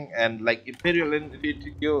other thing. And like imperial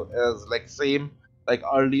individual is like same like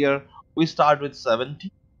earlier. We start with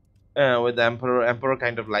 70 with the emperor. Emperor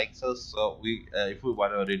kind of likes us, so we if we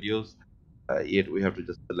want to reduce it, we have to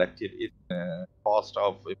just select it in cost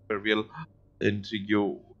of imperial intrigue.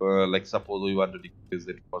 Like suppose we want to decrease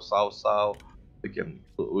it for Cao,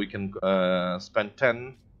 we can spend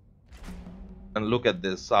 10. And look at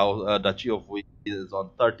this. Duchy of Wei is on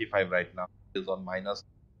 35 right now. It is on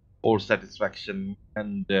 -4 satisfaction,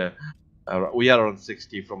 and we are on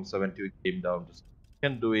 60 from 70. We came down to. You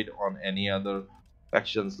can do it on any other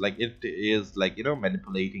factions. Like it is like, you know,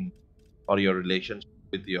 manipulating or your relationship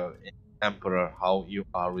with your emperor, how you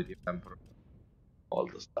are with your emperor, all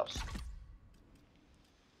the stuff.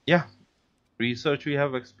 Yeah, research we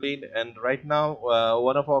have explained, and right now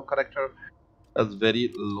one of our character has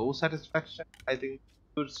very low satisfaction. I think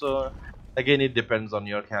so. Again, it depends on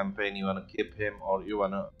your campaign. You want to keep him or you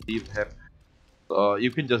want to leave him. So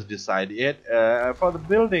you can just decide it. For the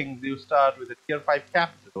buildings, you start with a tier 5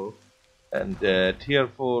 capital and tier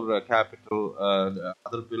 4 capital.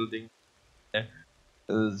 Other building,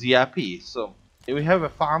 ZRP. So we have a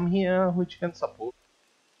farm here which can support.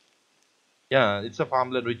 Yeah, it's a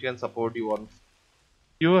farmland which can support you on.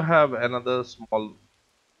 You have another small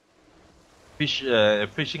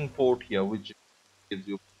fishing port here which gives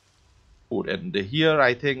you food. And here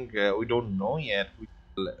I think we don't know yet which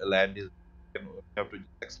land is. We have to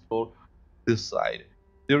just explore this side.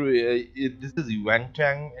 This is Yuan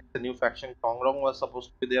Tang. It's a new faction. Kongrong was supposed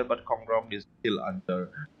to be there, but Kongrong is still under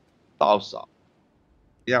Cao.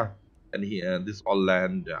 Yeah, and this all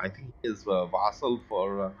land, I think he is a vassal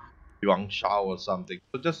for Yuan Shao or something.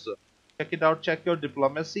 So just check it out. Check your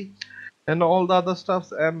diplomacy and all the other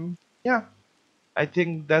stuffs. And yeah, I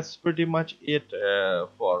think that's pretty much it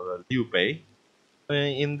for Liu Bei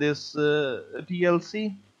in this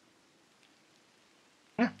DLC.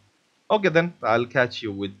 Yeah. Okay, then I'll catch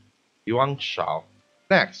you with Yuan Shao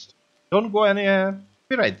next. Don't go anywhere.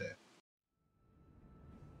 Be right there.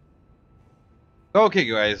 Okay,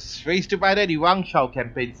 guys. Face-divided Yuan Shao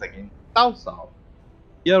campaigns against Cao.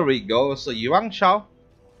 Here we go. So Yuan Shao,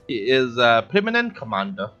 he is a permanent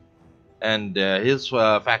commander, and his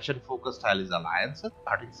faction focus style is alliances.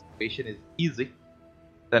 Participation is easy.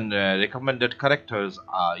 Then recommended characters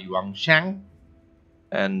are Yuan Shang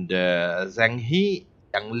and Zhang He,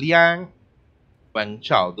 Yang Liang, Wang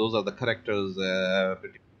Chao. Those are the characters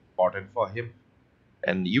pretty important for him.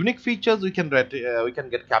 And unique features, we can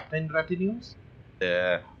get captain retinues,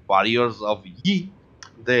 warriors of Yi.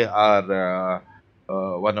 They are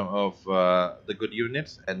one of the good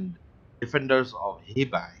units, and defenders of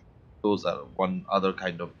Hebai. Those are one other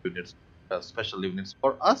kind of units, special units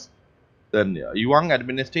for us. Then Yuan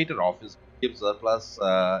Administrator Office gives a plus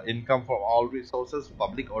income from all resources,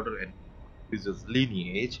 public order, and increases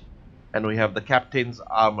lineage. And we have the Captain's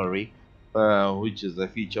Armory, which is a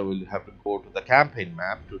feature we'll have to go to the campaign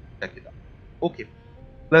map to check it out. Okay,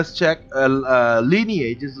 let's check.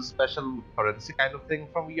 Lineage is a special currency kind of thing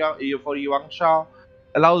from for Yuan Shao.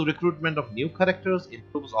 Allows recruitment of new characters,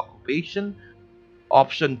 improves occupation,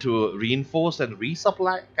 option to reinforce and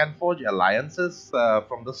resupply, can forge alliances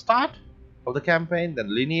from the start of the campaign.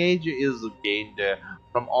 Then lineage is gained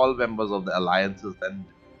from all members of the alliances and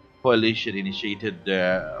coalition initiated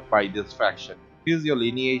by this faction. Use your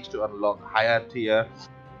lineage to unlock higher tier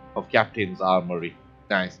of Captain's Armory.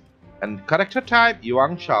 Nice. And character type,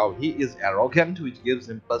 Yuan Shao, he is arrogant, which gives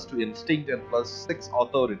him +2 instinct and +6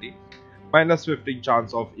 authority. minus 15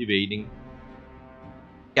 chance of evading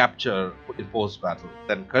capture in post battle.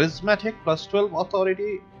 Then charismatic plus 12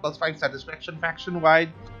 authority plus 5 satisfaction faction wide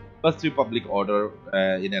plus 3 public order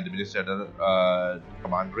in administrator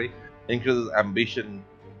commandery, increases ambition,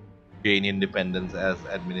 gain independence as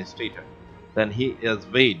administrator. Then he is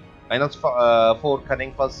Wade. Minus 4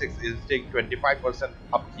 cunning plus 6 is take 25%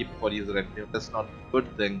 upkeep for his retinue. That's not a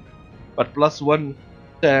good thing. But plus 1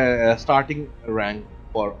 starting rank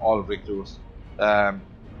for all recruits.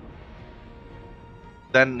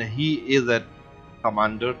 Then he is a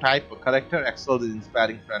commander type character, excels in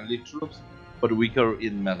inspiring friendly troops, but weaker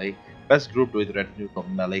in melee. Best grouped with retinues of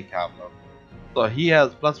melee cavalry. So he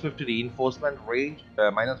has plus 50 reinforcement range,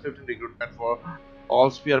 minus 15 recruitment for all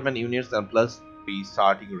spearmen units, and plus 3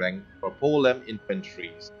 starting rank for polem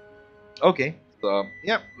infantries. Okay, so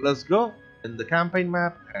yeah, let's go in the campaign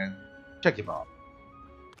map and check it out.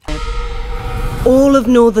 All of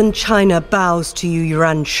northern China bows to you,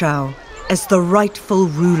 Yuan Shao, as the rightful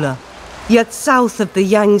ruler. Yet south of the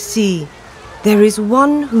Yangtze, there is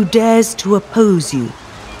one who dares to oppose you,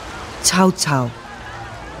 Cao Cao.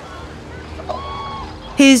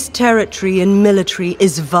 His territory and military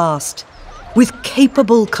is vast, with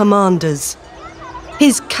capable commanders.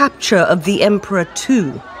 His capture of the Emperor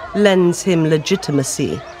too lends him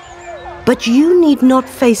legitimacy. But you need not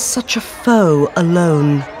face such a foe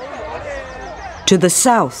alone. To the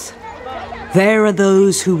south, there are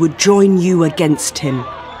those who would join you against him.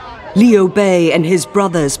 Liu Bei and his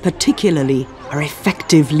brothers particularly are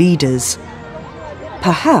effective leaders.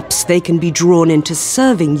 Perhaps they can be drawn into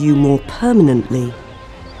serving you more permanently.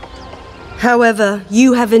 However,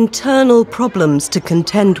 you have internal problems to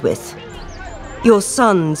contend with. Your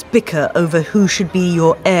sons bicker over who should be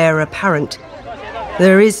your heir apparent.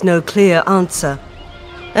 There is no clear answer,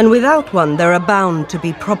 and without one there are bound to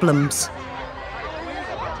be problems.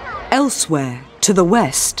 Elsewhere, to the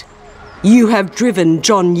west, you have driven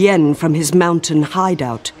John Yen from his mountain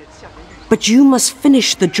hideout. But you must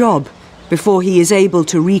finish the job before he is able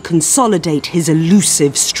to reconsolidate his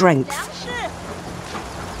elusive strength.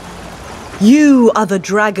 You are the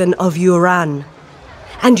dragon of Yuan,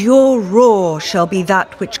 and your roar shall be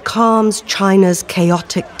that which calms China's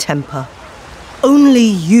chaotic temper. Only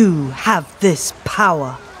you have this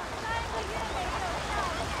power.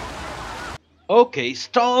 Okay,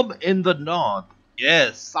 storm in the north.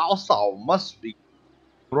 Yes, Cao Cao must be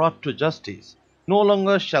brought to justice. No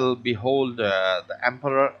longer shall behold the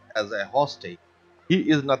emperor as a hostage. He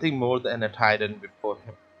is nothing more than a tyrant before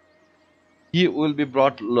him. He will be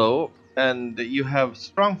brought low, and you have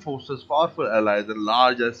strong forces, powerful allies, and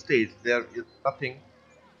large estates. There is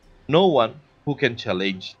no one who can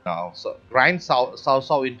challenge now. So grind Cao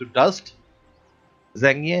Cao into dust.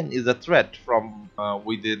 Zhang Yan is a threat from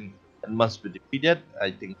within and must be defeated.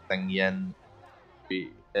 I think Zhang Yan will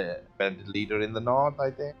be a bandit leader in the north,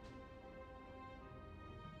 I think.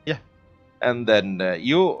 Yeah. And then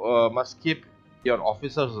you must keep your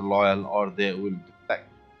officers loyal or they will defect.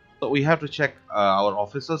 So we have to check our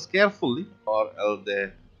officers carefully, or else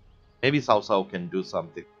maybe Cao Cao can do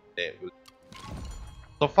something.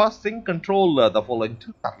 So first thing, control the following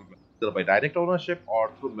 2 settlements, either by direct ownership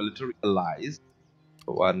or through military allies.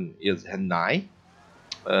 One is Hennai,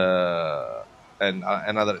 and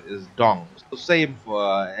another is Dong. So same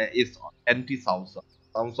is anti-Cao Cao.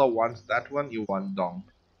 Cao Cao wants that one, you want Dong.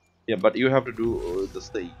 Yeah, but you have to do the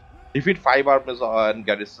same. Defeat 5 armies and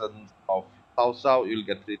garrisons of Cao Cao, you'll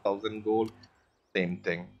get 3000 gold. Same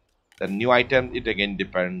thing. The new item, it again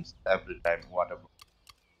depends every time, whatever.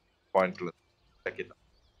 Pointless. Check it out.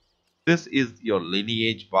 This is your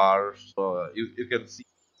lineage bar, so you can see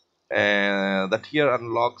the tier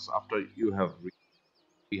unlocks after you have reached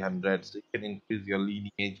 300, so you can increase your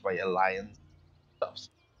lineage by alliance stuff.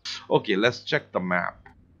 Okay, let's check the map.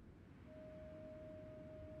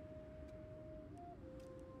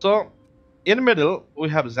 So in the middle we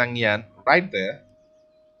have Zhang Yan right there.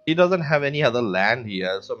 He doesn't have any other land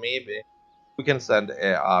here, so maybe we can send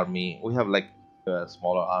an army. We have like a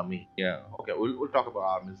smaller army here. Okay, we'll talk about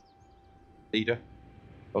armies later.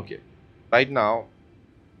 Okay, right now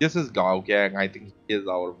this is Cao Cao. I think he is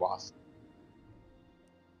our vassal.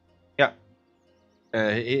 Yeah,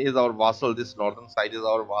 he is our vassal. This northern side is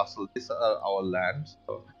our vassal. These are our lands.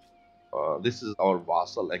 So this is our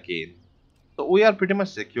vassal again. So we are pretty much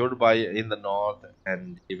secured by in the north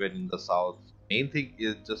and even in the south. Main thing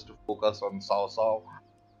is just to focus on Cao Cao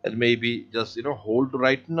and maybe just hold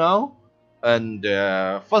right now and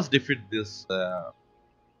first defeat this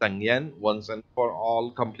Zhang Yan once and for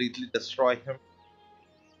all, completely destroy him,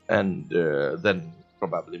 and then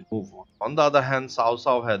probably move on. On the other hand, Cao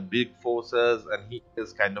Cao had big forces, and he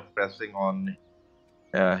is kind of pressing on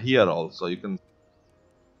here also. You can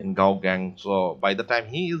in Gaogang. So by the time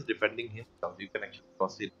he is defending himself, you can actually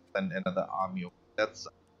proceed and send another army. That's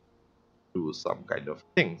do some kind of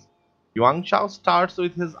things. Yuan Shao starts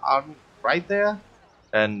with his army right there,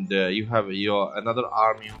 and you have your another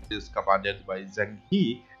army which is commanded by Zheng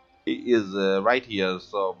He. He is right here,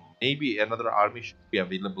 so maybe another army should be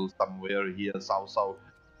available somewhere here, south.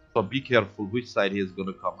 So be careful which side he is going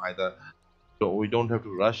to come. Either so we don't have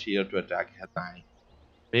to rush here to attack Hanai.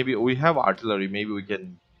 Maybe we have artillery. Maybe we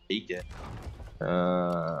can take it.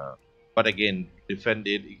 But again, defend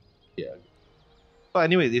it. Yeah. So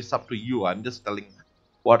anyways, it's up to you. I'm just telling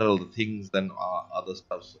what are the things then other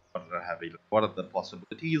stuffs are having. What are the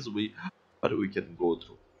possibilities what we can go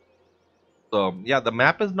through. So yeah, the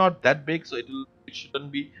map is not that big, so it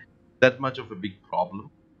shouldn't be that much of a big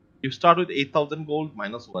problem. You start with 8,000 gold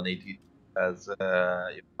minus 180 as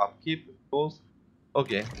your upkeep goes.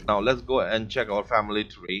 Okay, now let's go and check our family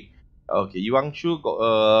tree. Okay, Yuan Shu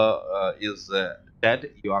is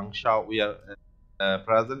dead. Yuan Shao, we are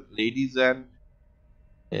present. Lady Zhen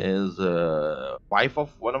is wife of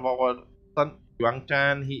one of our son. Yuan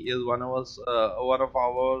Tan, he is one of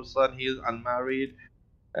our son. He is unmarried,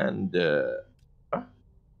 and huh?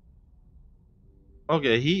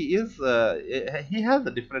 Okay, he has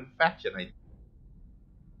a different faction.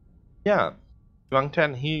 Yeah, Yuan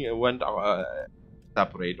Tan, he went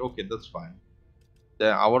separate. Okay, that's fine.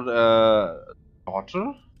 Our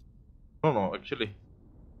daughter? No, actually.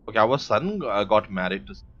 Okay, our son got married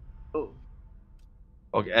to. Oh.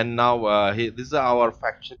 Okay, and now this is our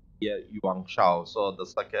faction here, Yuan Shao. So the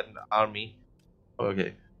second army,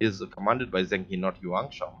 okay, is commanded by Zheng He, not Yuan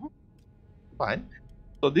Shao. Fine.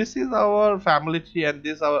 So this is our family tree, and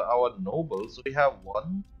these are our nobles. So we have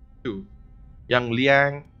 1, 2, Yang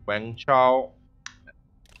Liang, Meng Chao,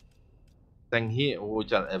 Zheng He,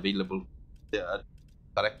 which are available. They are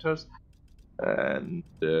characters, and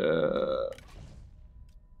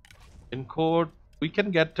in court we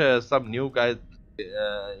can get some new guys if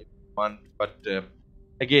you want, but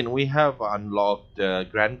again we have unlocked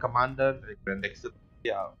Grand Commander, Grand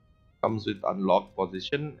Excellency comes with unlocked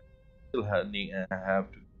position. Still have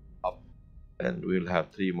to up, and we'll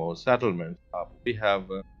have 3 more settlements up. We have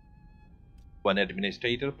 1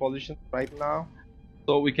 administrator position right now,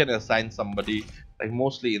 so we can assign somebody like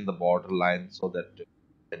mostly in the borderline, so that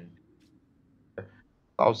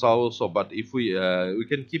also, but if we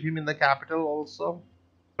can keep him in the capital also.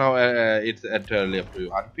 Now it's entirely up to you.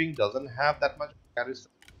 Anping doesn't have that much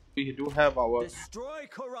garrison. We do have our Destroy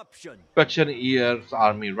corruption. Faction Year's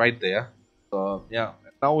army right there. So yeah,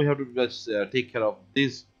 now we have to just take care of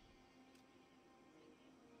this.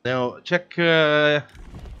 Now check in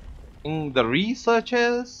the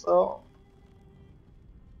researches.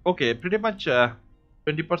 Okay, pretty much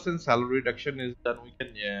 20% salary reduction is done. We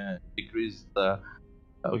can decrease the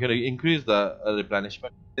we can increase the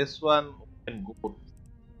replenishment. This one we can go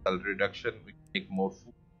salary reduction. We can make more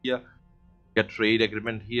food here, get trade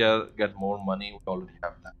agreement here, get more money. We already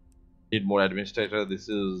have that. Need more administrator. This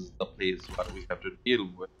is the place what we have to deal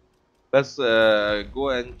with. Let's go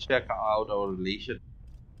and check out our relation.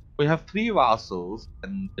 We have 3 vassals,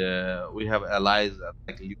 and we have allies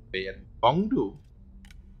like Liu Bei and Gongdu.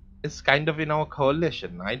 It's kind of in our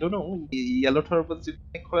coalition. I don't know. Yellow Turbans in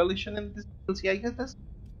a coalition in this DLC, I guess.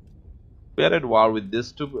 We are at war with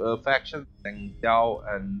these 2 factions, Meng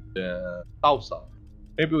and Cao Cao.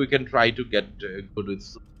 Maybe we can try to get good with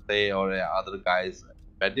Say or other guys.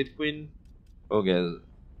 Bandit Queen. Okay.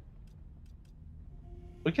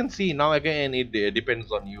 We can see now again. It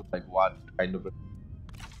depends on you, like what kind of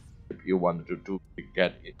if you wanted to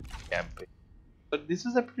get in campaign. But this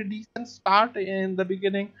is a pretty decent start in the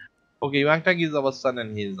beginning. Okay, Yuan Tang is our son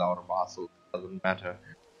and he is our vassal. Doesn't matter.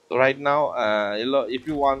 So right now, if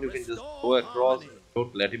you want, you can just go across.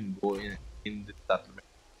 Don't let him go in the settlement.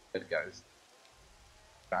 That guys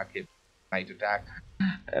attack him, night attack,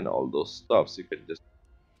 and all those stuffs. You can just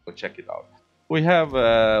go check it out. We have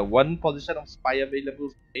 1 position of spy available.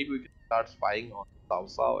 So maybe we can start spying on Cao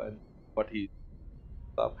Cao and what he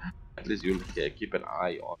stuff. At least you'll keep an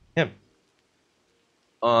eye on him.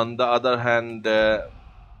 On the other hand,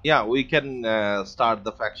 yeah, we can start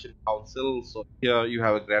the faction council. So here you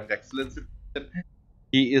have a Grand Excellency.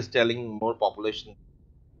 He is telling more population,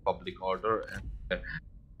 public order, and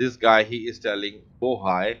this guy he is telling go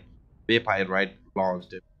high. Bei right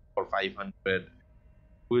launched it for 500.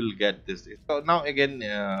 We'll get this. So now again,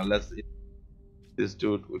 let's this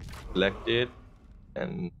dude we select it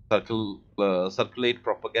and circulate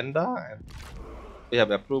propaganda, and we have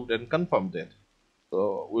approved and confirmed it.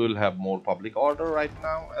 So we will have more public order right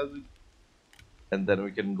now, and then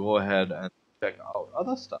we can go ahead and check out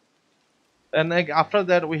other stuff. And like after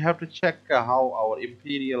that, we have to check how our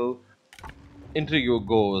imperial interview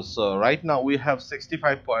goes. So right now we have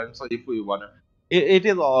 65 points. So if we wanna, it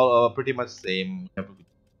is all pretty much same. We have to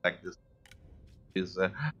like this is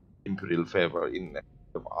imperial favor in next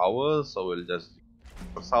of hours. So we'll just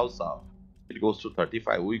south. It goes to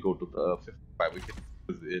 35. We go to the 55. We can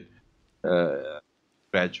use it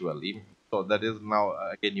gradually. So that is now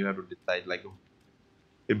again you have to decide like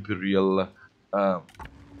imperial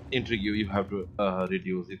intrigue you have to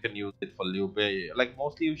reduce. You can use it for Liu Bei. Like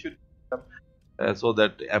mostly you should so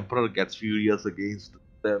that the emperor gets furious against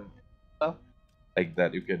them. Stuff like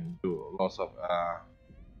that. You can do lots of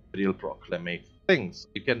imperial proclamation things.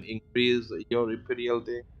 You can increase your imperial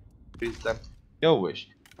thing, increase them your wish.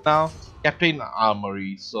 Now, Captain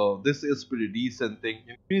Armory. So this is pretty decent thing.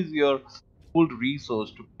 Increase your full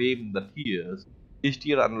resource to claim the tiers. Each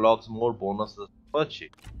tier unlocks more bonuses to purchase.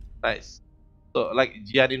 Nice. So like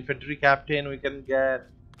Jian Infantry Captain we can get.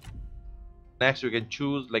 Next we can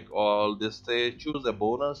choose like all this say choose a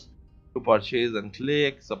bonus to purchase and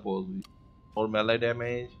click. Suppose more melee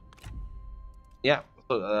damage. Yeah,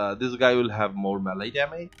 so this guy will have more melee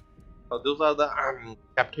damage. So those are the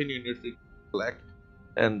captain units you select,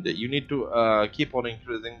 and you need to keep on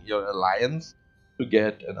increasing your alliance to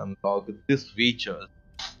get and unlock this features.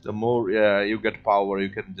 The more you get power, you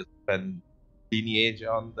can just spend lineage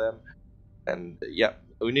on them, and yeah,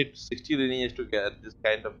 we need 60 lineage to get this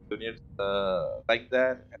kind of units like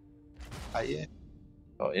that. Yeah.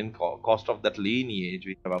 So in cost of that lineage,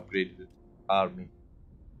 we have upgraded the army.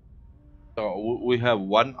 So we have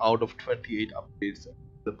 1 out of 28 upgrades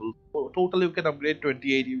available. So total, you can upgrade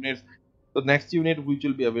 28 units. The next unit which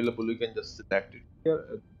will be available, you can just select it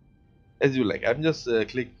here as you like. I'm just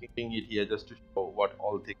clicking it here just to show what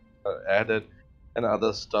all things are added and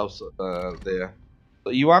other stuffs there.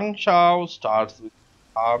 So Yuan Shao starts with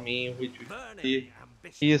army, which we see.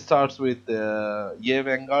 He starts with Ye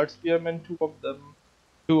Vanguard Spearmen, two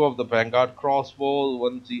of the Vanguard crossbow,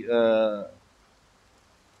 one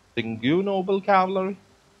Singu Noble Cavalry,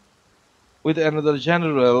 with another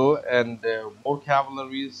general and more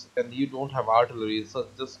cavalries, and you don't have artillery, so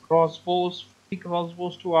just crossbows, 3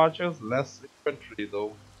 crossbows, 2 archers, less infantry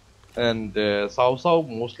though. And Cao Cao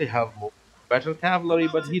mostly have more better cavalry,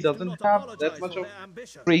 but he doesn't have that much of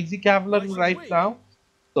crazy cavalry right now.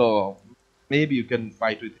 So maybe you can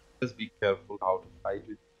fight with it. Just be careful how to fight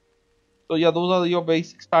with it. So yeah, those are your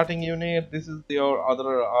basic starting unit. This is your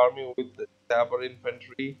other army with the saber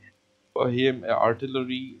infantry. For him,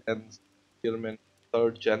 artillery and spearmen,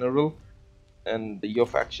 third general. And your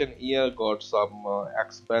faction here got some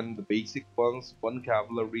X-Men, the basic ones, 1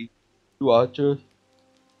 cavalry, 2 archers.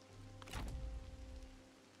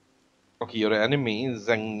 Okay, your enemy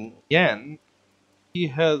Zhang Yan, he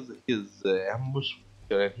has his ambush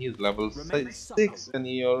feature and he is level 6, and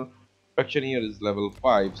your faction here is level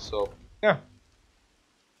 5. So yeah.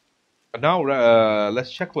 Now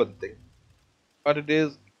let's check one thing. What it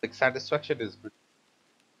is, like satisfaction is pretty.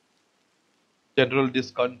 General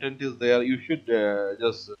discontent is there. You should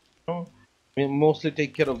just mostly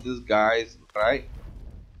take care of these guys, right?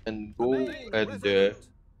 And go and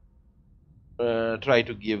try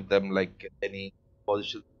to give them like any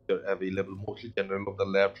positions that are available. Mostly general of the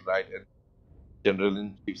left, right, and general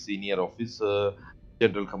in chief, senior officer,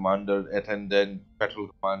 general commander, attendant, patrol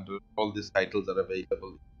commander. All these titles are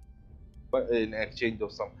available, but in exchange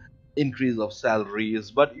of some increase of salaries.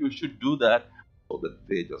 But you should do that so that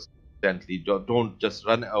they just gently don't just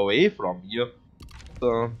run away from you.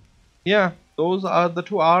 So yeah, those are the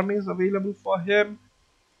 2 armies available for him,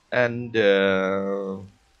 and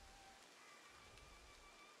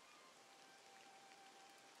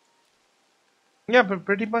yeah, but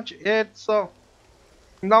pretty much it. So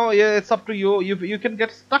now yeah, it's up to you. You can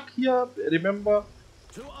get stuck here. Remember,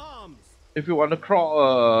 To arms. if you want to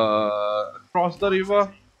cross the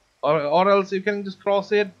river, or else you can just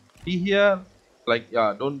cross it. Be here, like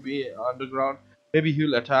yeah, don't be underground. Maybe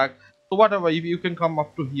he'll attack. So whatever, if you can come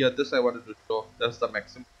up to here, this I wanted to show. That's the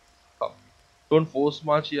maximum. Come. Don't force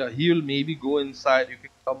much. Yeah, he'll maybe go inside. You can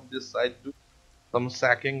come this side, do some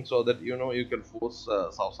sacking so that you can force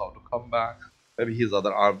Cao Cao to come back. Maybe his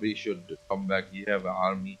other army should come back. You have an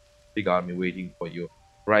army, big army waiting for you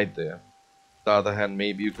right there. On the other hand,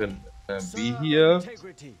 maybe you can be here,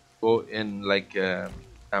 go in like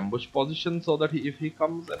ambush position so that if he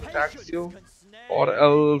comes and attacks you, or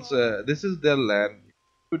else this is their land.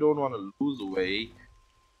 If you don't want to lose away,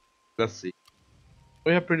 let's see.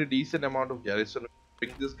 We have pretty decent amount of garrison.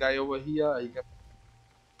 Bring this guy over here. He can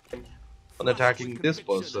on attacking this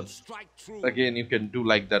person. Again, you can do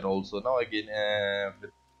like that also. Now again,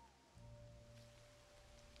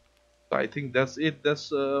 I think that's it.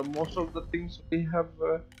 That's most of the things we have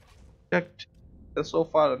checked so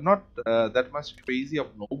far. Not that much crazy of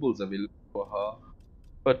nobles available for her,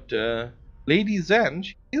 but Lady Zhen,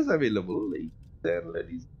 she is available. Lady Zhen,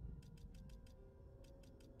 ladies.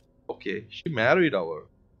 Okay, she married our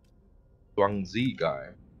Guangxi guy.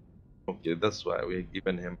 Okay, that's why we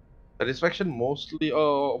given him satisfaction. Mostly,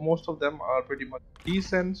 most of them are pretty much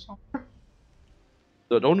decent.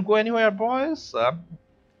 So don't go anywhere, boys.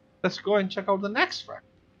 Let's go and check out the next fact.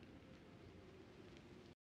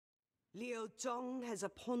 Liu Zhang has a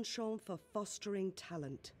penchant for fostering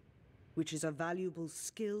talent, which is a valuable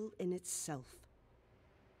skill in itself.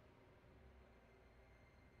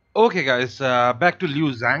 Okay, guys, back to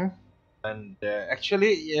Liu Zhang. And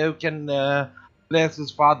actually, you can play as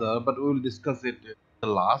his father, but we will discuss it in the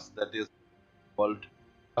last. That is called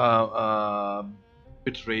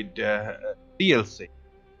Betrayed DLC.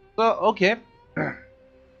 So, okay.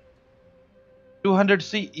 200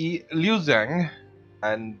 CE Liu Zhang,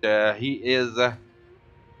 and he is a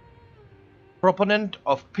proponent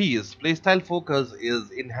of peace. Playstyle focus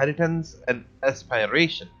is inheritance and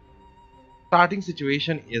aspiration. Starting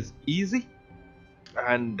situation is easy,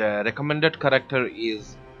 and recommended character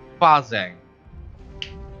is Fa Zhang.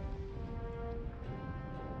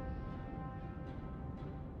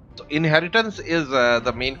 So inheritance is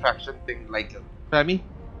the main faction thing, like Femi.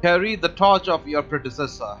 Carry the torch of your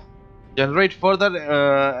predecessor. Generate further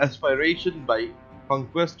aspiration by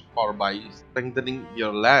conquest or by strengthening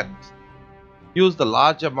your lands. Use the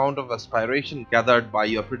large amount of aspiration gathered by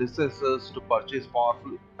your predecessors to purchase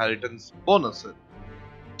powerful inheritance bonuses.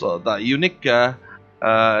 So the unique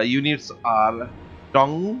units are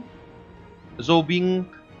Dong Zobing,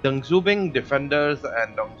 Dengzubing Defenders,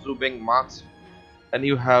 and Dongzubing Marks. And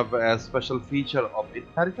you have a special feature of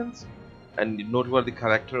inheritance and noteworthy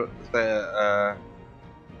character Fa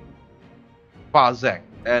Zhang.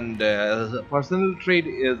 And personal trait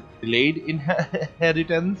is delayed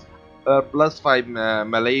inheritance, plus 5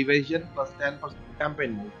 melee evasion, plus 10%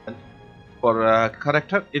 campaign movement. For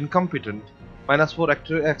character incompetent, minus 4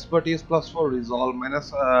 expertise, plus 4 resolve,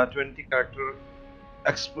 minus 20 character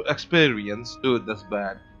experience. Dude, that's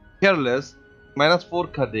bad. Careless, minus 4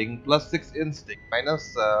 cutting, plus 6 instinct,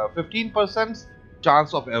 minus 15%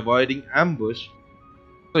 chance of avoiding ambush,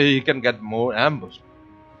 so you can get more ambush.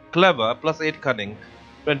 Clever, plus 8 cunning,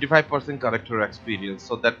 25% character experience,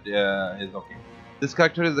 so that is okay. This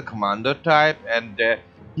character is a commander type, and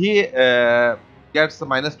he gets a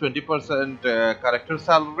minus 20% character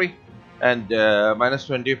salary, and minus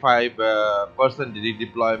 25%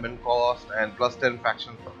 redeployment cost, and plus 10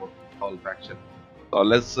 faction support for all faction. So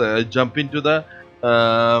let's jump into the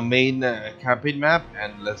main campaign map,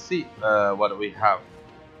 and let's see what we have.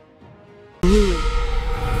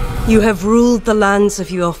 You have ruled the lands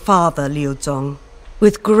of your father, Liu Zhang,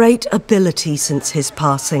 with great ability since his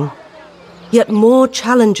passing. Yet more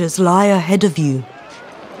challenges lie ahead of you.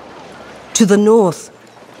 To the north,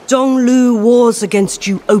 Donglu wars against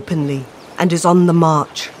you openly and is on the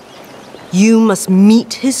march. You must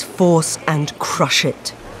meet his force and crush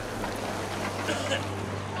it.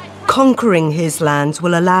 Conquering his lands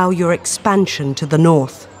will allow your expansion to the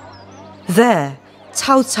north. There,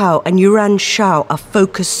 Cao Cao and Yuan Shao are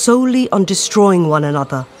focused solely on destroying one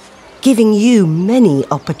another, giving you many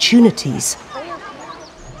opportunities.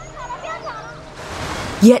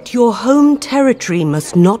 Yet your home territory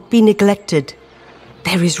must not be neglected.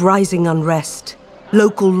 There is rising unrest.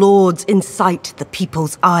 Local lords incite the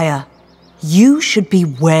people's ire. You should be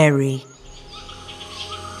wary.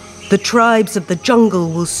 The tribes of the jungle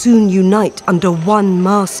will soon unite under one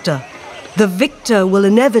master. The victor will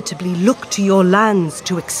inevitably look to your lands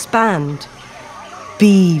to expand.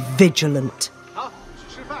 Be vigilant.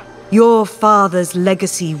 Your father's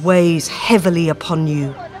legacy weighs heavily upon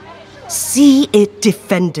you. See it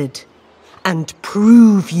defended, and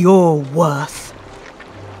prove your worth.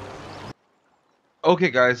 Okay,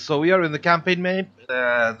 guys, so we are in the campaign map.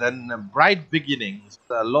 Then Bright Beginnings,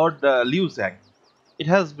 Lord Liu Zhang. It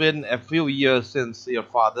has been a few years since your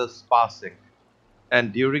father's passing,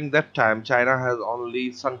 and during that time, China has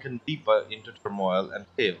only sunken deeper into turmoil and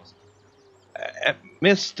chaos.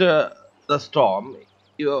 Amidst the storm,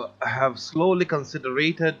 you have slowly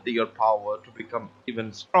concentrated your power to become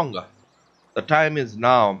even stronger. The time is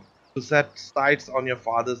now to set sights on your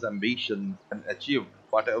father's ambition and achieve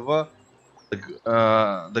whatever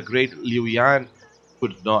the great Liu Yan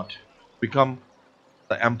could not, become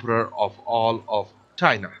the emperor of all of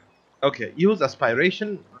China. Okay, use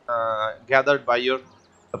aspiration gathered by your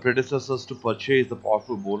the predecessors to purchase the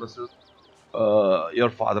powerful bonuses your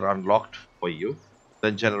father unlocked for you.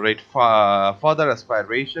 Then generate further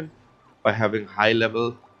aspiration by having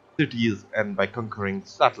high-level cities and by conquering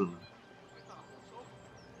settlements.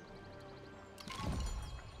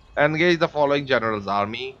 Engage the following general's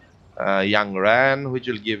army. Young Ran, which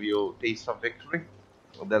will give you taste of victory.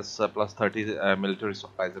 There's plus 30 military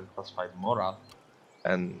supplies and plus 5 morale.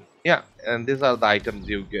 And yeah, and these are the items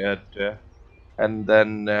you get. And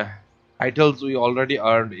then titles we already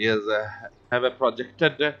earned is have a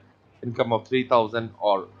projected income of 3,000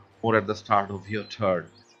 or more at the start of your turn.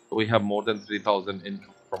 So we have more than 3,000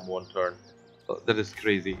 income from one turn. So that is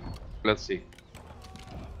crazy. Let's see.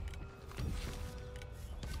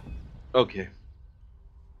 Okay.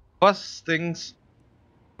 First things,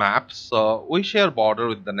 maps. So we share border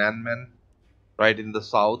with the Nanmen right in the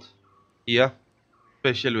south here,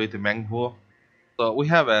 especially with Meng. So we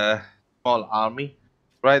have a small army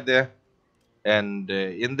right there, and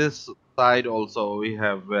in this side also we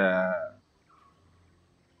have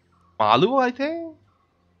Malu, I think.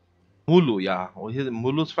 Mulu, yeah. We have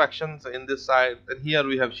Mulu's factions in this side, and here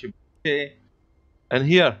we have Shibuke, and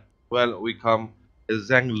here, well, we come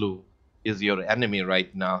Zhanglu is your enemy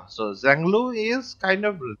right now. So Zhanglu is kind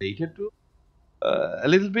of related to a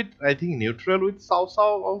little bit, I think, neutral with Cao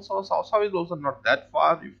Cao. Also, Cao Cao is also not that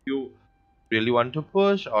far if you really want to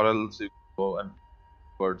push, or else you go and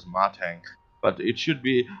towards Matang. But it should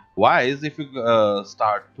be wise if you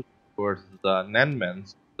start towards the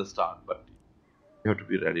Nanmans at the start. But you have to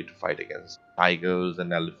be ready to fight against tigers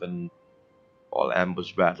and elephants, all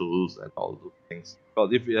ambush battles and all those things.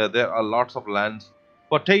 Because if there are lots of lands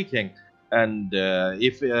for taking, and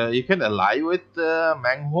if you can ally with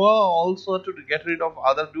Manghua also to get rid of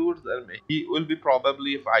other dudes, then he will be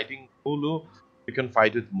probably fighting Mulu. You can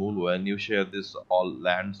fight with Mulu, and you share this all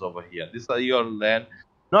lands over here. These are your land,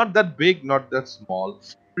 not that big, not that small,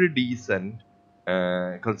 pretty decent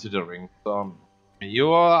considering. So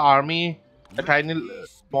your army, a tiny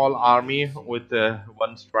small army with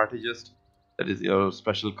one strategist, that is your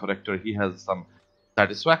special character. He has some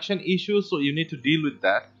satisfaction issues, so you need to deal with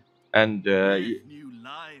that. And With new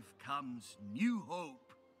life comes new hope.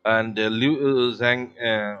 and Liu Zhang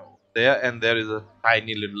there, and there is a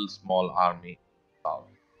tiny little small army.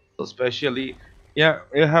 So especially, yeah,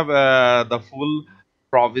 you have the full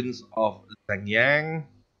province of Zhangyang,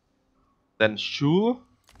 then Shu,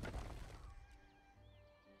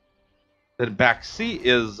 then Baxi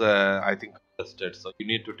is I think contested, so you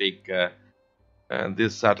need to take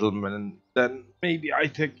this settlement. Then maybe I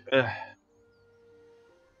think.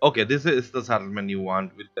 Okay, this is the settlement you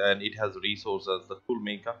want with, and it has resources, the tool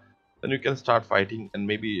maker. Then you can start fighting, and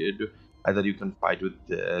maybe either you can fight with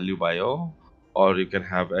Liu Bei, or you can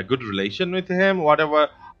have a good relation with him. Whatever,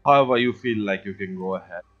 however you feel like, you can go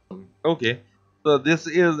ahead. Okay, so this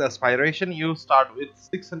is aspiration. You start with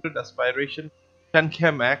 600 aspiration,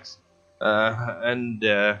 10k max, and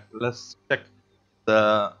let's check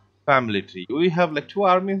the family tree. We have like 2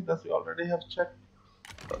 armies that we already have checked.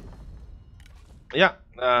 Yeah,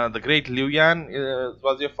 the great Liu Yan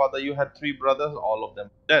was your father. You had 3 brothers, all of them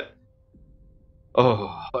dead.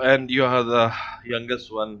 Oh, and you are the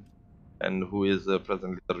youngest one, and who is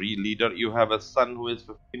presently the leader. You have a son who is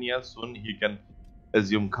 15 years. Soon he can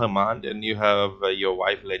assume command, and you have your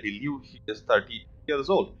wife, Lady Liu. She is 30 years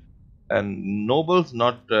old. And nobles,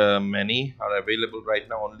 not many are available right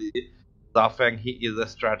now. Only Zafang, he is a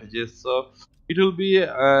strategist, so it will be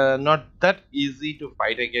not that easy to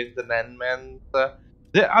fight against the Nanmans.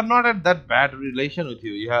 They are not at that bad relation with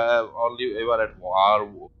you. You have only ever at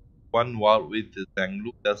war, one war with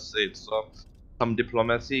Zhanglu. That's it. So some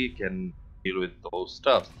diplomacy can deal with those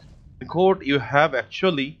stuff. In court, you have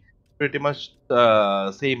actually pretty much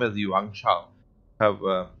same as Yuan Shao. Have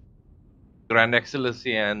Grand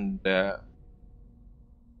Excellency and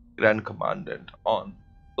Grand Commandant on.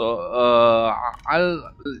 So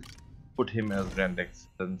I'll put him as Grand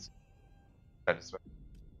Excellency. Satisfied.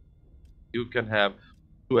 You can have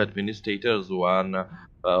 2 administrators, one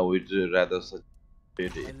with rather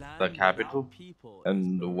situated in the capital,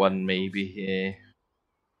 and one maybe here.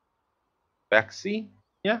 Baxi,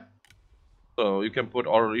 yeah. So you can put,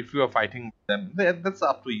 or if you are fighting them, that's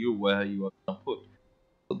up to you where you are gonna put.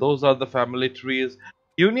 So those are the family trees.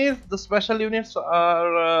 Units, the special units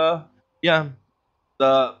are yeah,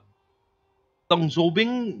 the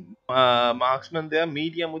Zobing marksman there,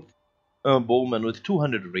 medium with bowman with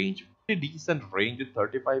 200 range, pretty decent range with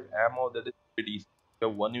 35 ammo. That is pretty decent. You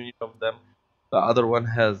have 1 unit of them. The other one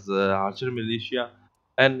has archer militia,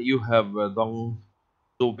 and you have Dong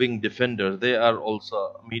Zobing defender. They are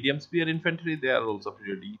also medium spear infantry. They are also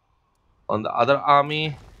pretty decent. On the other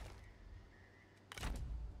army,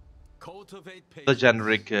 Cultivate the patience.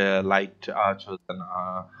 generic light archers and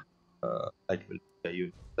light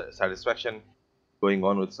unit satisfaction going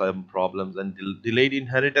on with some problems, and delayed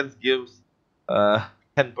inheritance gives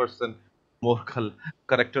 10% more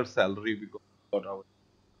character salary because we got our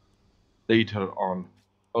later on.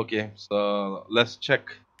 Okay, so let's check.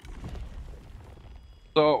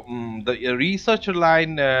 So the researcher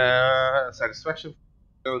line satisfaction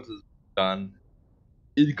is done.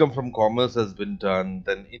 Income from commerce has been done.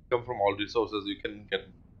 Then income from all resources you can get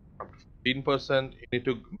up to 15%. You need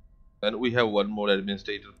to, and we have one more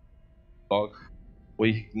administrative block.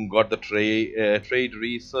 We got the trade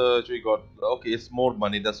research. We got, okay, it's more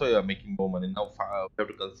money. That's why we are making more money now. We have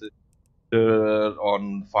to consider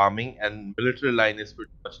on farming, and military line is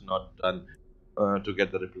pretty much not done to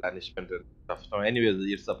get the replenishment and stuff. So, anyways,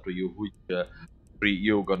 it's up to you which tree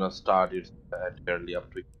you're gonna start. It's entirely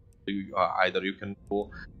up to you. Either you can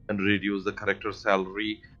go and reduce the character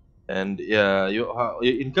salary, and your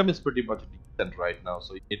income is pretty much decent right now.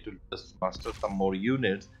 So you need to just master some more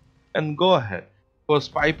units and go ahead. For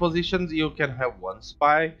spy positions, you can have one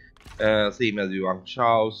spy, same as Yuan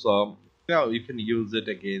Shao. So yeah, you can use it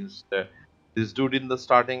against this dude in the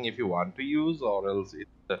starting if you want to use, or else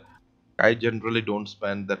I generally don't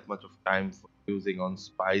spend that much of time for using on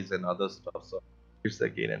spies and other stuff. So it's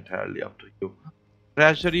again entirely up to you.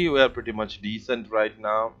 Treasury, we are pretty much decent right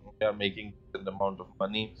now. We are making decent amount of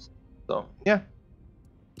money. So yeah.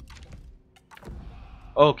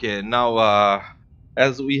 Okay, now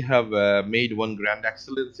as we have made one grand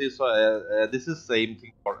excellency, so this is same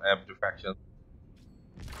thing for every faction.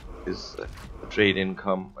 Is trade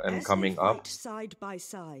income and As coming they fight up. side by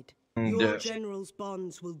side, And, your generals'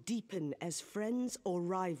 bonds will deepen as friends or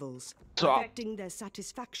rivals, So- affecting their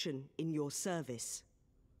satisfaction in your service.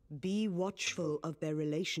 Be watchful of their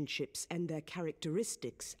relationships and their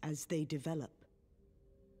characteristics as they develop.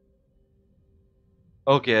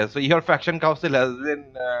 Okay, so your faction council has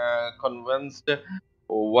been convinced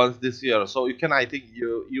once this year. So you can, I think,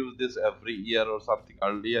 you use this every year or something.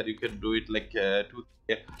 Earlier, you can do it like 2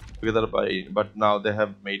 years together but now they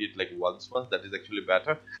have made it like once. That is actually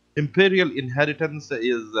better. Imperial inheritance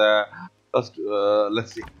is first.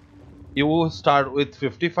 Let's see. You start with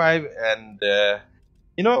 55, and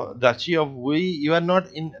Duchy of Wei. You are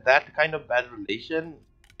not in that kind of bad relation.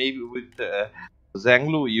 Maybe with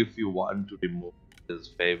Zhanglu, if you want to remove his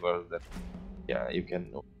favor, then yeah, you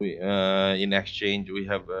can. In exchange, we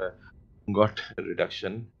have got a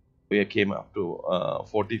reduction. We came up to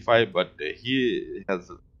 45, but he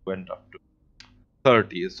has went up to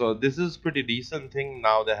 30. So this is pretty decent thing.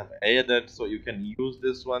 Now they have added, so you can use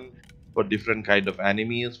this one for different kind of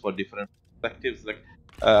enemies, for different perspectives. Like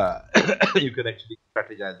you can actually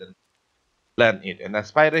strategize and plan it. And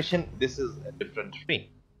aspiration, this is a different tree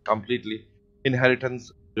completely.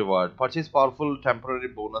 Inheritance reward. Purchase powerful temporary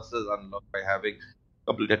bonuses unlocked by having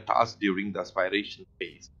completed tasks during the aspiration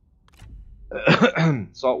phase.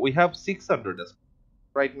 So we have 600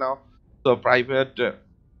 right now. So private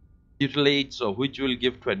tutelage, so which will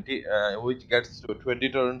give 20, which gets to 20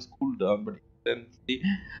 turns cooldown, but intensity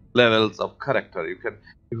levels of character. You can,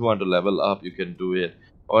 if you want to level up, you can do it.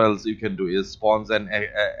 Or else you can do is spawns an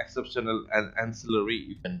exceptional and ancillary.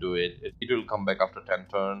 You can do it. It will come back after 10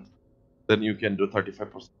 turns. Then you can do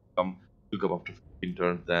 35% come to come up to 15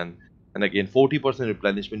 turns. Then and again 40%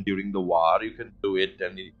 replenishment during the war. You can do it,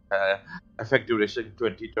 and effect duration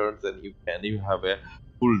 20 turns. Then you have a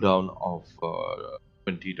cooldown of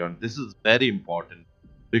 20 turns. This is very important.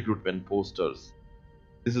 Recruitment posters.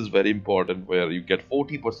 This is very important where you get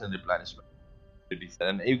 40% replenishment.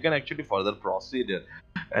 And you can actually further proceed it.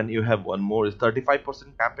 And you have one more is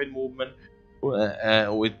 35% campaign movement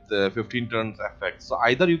with 15 turns effect. So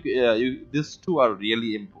either these two are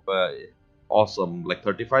really awesome, like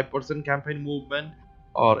 35% campaign movement,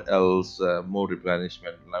 or else more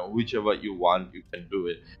replenishment. Now whichever you want, you can do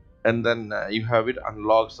it. And then you have it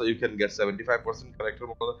unlocked, so you can get 75% character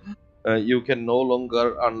bonus. You can no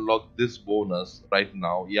longer unlock this bonus right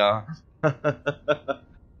now. Yeah.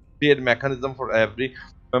 Create mechanism for every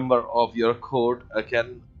member of your court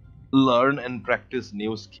can learn and practice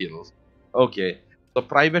new skills. Okay, so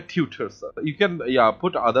private tutors. You can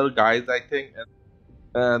put other guys. I think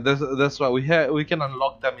that's why we can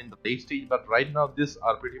unlock them in the late stage. But right now, these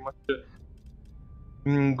are pretty much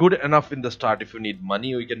good enough in the start. If you need money,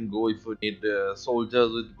 you can go. If you need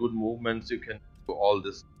soldiers with good movements, you can do all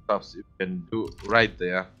this stuff. You can do right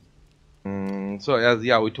there. So as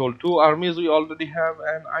we told 2 armies we already have,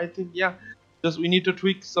 and I think just we need to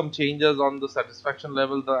tweak some changes on the satisfaction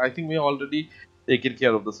level. I think we already taken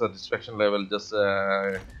care of the satisfaction level. Just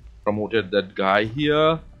promoted that guy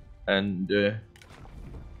here, and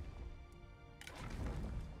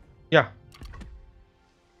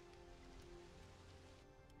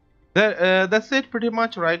That's it pretty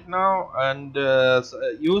much right now. And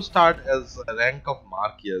you start as a rank of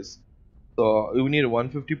Marquess. So you need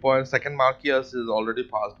 150 points. Second Marquess is already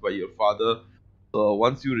passed by your father. So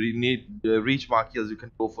once you reach Marquess, you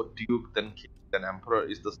can go for Duke, then King, then Emperor.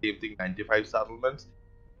 Is the same thing. 95 settlements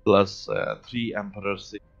plus 3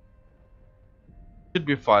 emperors. Should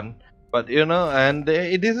be fun. But and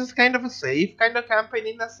this is kind of a safe kind of campaign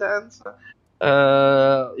in a sense.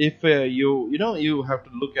 If you have to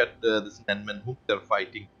look at this men whom they're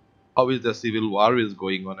fighting, how is the civil war is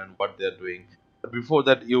going on and what they're doing. But before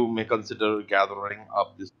that, you may consider gathering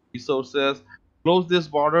up these resources, close this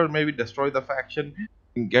border, maybe destroy the faction,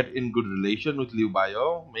 and get in good relation with Liu Bei,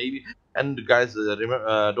 maybe. And guys,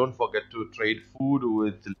 don't forget to trade food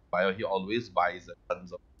with Liu Bei. He always buys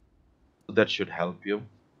tons of. So that should help you.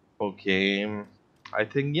 Okay, I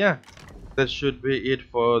think yeah, that should be it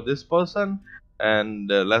for this person. And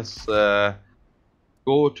let's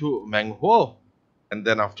go to Meng Huo, and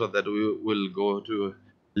then after that we will go to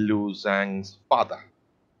Liu Zhang's father.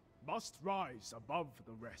 Must rise above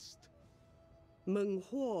the rest. Meng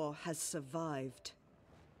Huo has survived,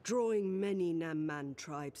 drawing many Nanman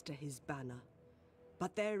tribes to his banner.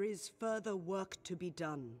 But there is further work to be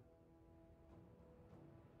done.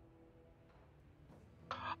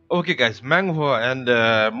 Okay guys, Meng Huo, and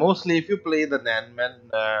mostly if you play the Nanman,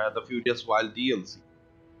 the Furious Wild DLC,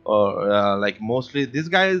 or like mostly these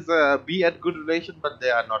guys be at good relation but they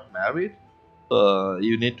are not married.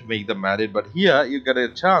 You need to make them married, but here you get a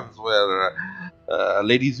chance where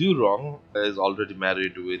Lady Zhurong is already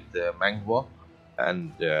married with Meng Huo,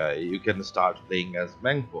 and you can start playing as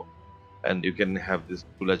Meng Huo, and you can have these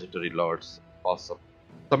 2 legendary lords. Awesome.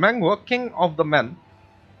 So Meng Huo, King of the Men,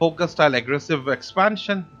 focus style aggressive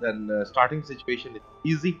expansion. Then starting situation is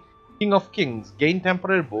easy. King of Kings, gain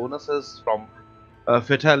temporary bonuses from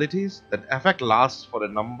fatalities. That effect lasts for a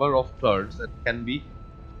number of turns and can be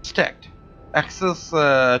stacked. Access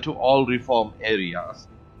to all reform areas.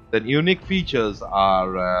 Then unique features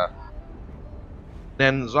are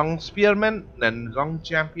Nenzong Spearmen, Nenzong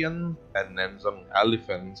Champion, and Nenzong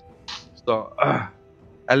Elephants. So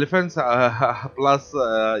elephants plus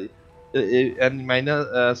and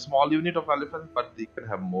minor small unit of elephants, but they can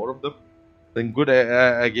have more of them. Then good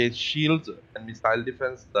against shields and missile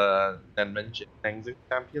defense, the Nanman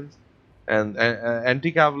champions, and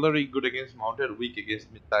anti-cavalry good against mounted, weak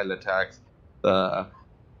against missile attacks, the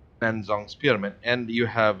Nanzong Spearmen. And you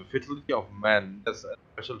have Fertility of Man, that's a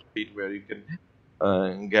special trait where you can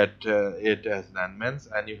get it as Nanmans,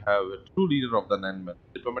 and you have a true leader of the Nanman,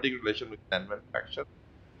 diplomatic relation with Nanman faction,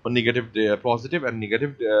 or negative, positive and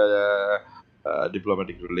negative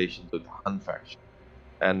diplomatic relations with Han faction.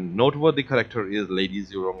 And noteworthy character is Lady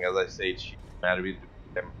Zhurong, as I said, she's married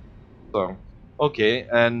to him. So, okay,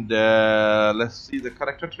 and let's see the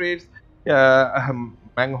character traits. Meng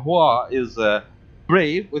Huo is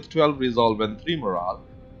brave with 12 resolve and 3 morale.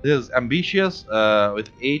 He is ambitious with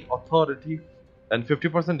 8 authority and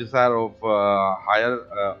 50% desire of higher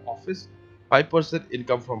office, 5%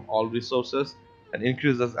 income from all resources, and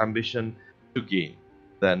increases ambition to gain.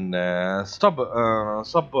 Then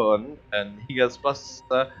stubborn, and he has plus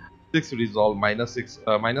 6 resolve, minus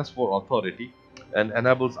 4 authority, and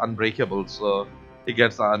enables unbreakable. So he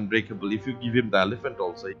gets unbreakable. If you give him the elephant,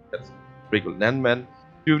 also he gets unbreakable. Nanman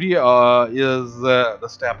Fury is the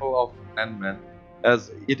staple of Nanman,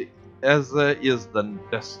 as it is the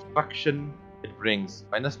destruction it brings.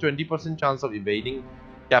 Minus 20% chance of evading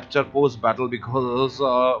capture post battle because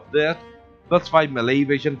of that. Plus 5 melee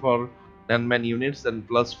evasion for Nanman units and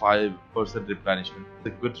plus 5% replenishment. It's a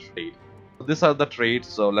good trait. So these are the traits.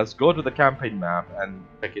 So let's go to the campaign map and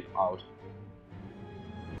check it out.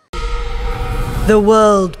 The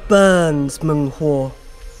world burns, Meng Huo,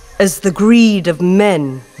 as the greed of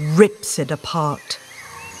men rips it apart.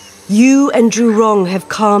 You and Zhurong have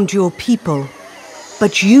calmed your people,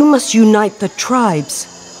 but you must unite the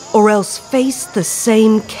tribes, or else face the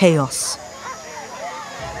same chaos.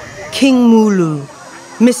 King Mulu,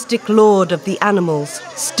 mystic lord of the animals,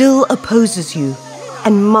 still opposes you,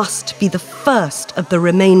 and must be the first of the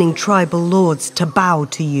remaining tribal lords to bow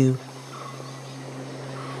to you.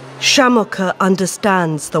 Shamoka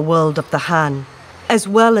understands the world of the Han, as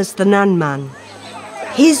well as the Nanman.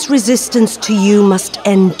 His resistance to you must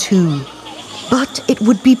end too, but it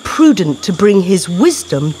would be prudent to bring his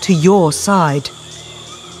wisdom to your side.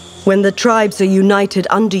 When the tribes are united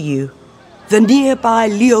under you, the nearby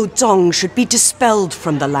Liu Zhang should be dispelled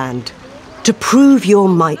from the land to prove your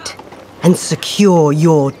might and secure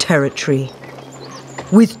your territory.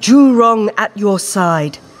 With Zhurong at your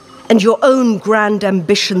side and your own grand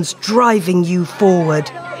ambitions driving you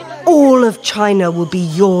forward, all of China will be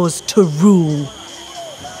yours to rule.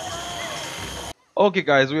 Okay,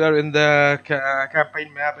 guys, we are in the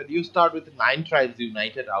campaign map, and you start with 9 tribes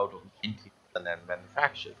united out of 19 and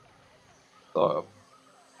manufactured. So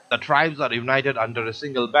the tribes are united under a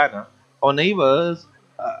single banner. Our neighbors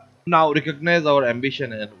now recognize our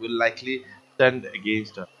ambition and will likely stand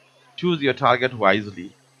against us. Choose your target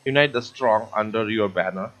wisely. Unite the strong under your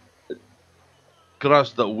banner.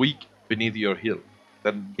 Crush the weak beneath your heel.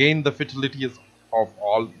 Then gain the fertilities of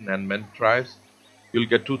all Nanmen tribes. You'll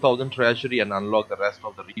get 2000 treasury and unlock the rest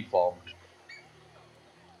of the reformed.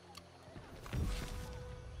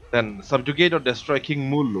 Then subjugate or destroy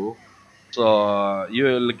King Mulu. So you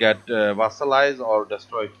will get vassalize or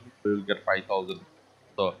destroy King. You will get 5000.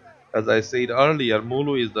 So as I said earlier,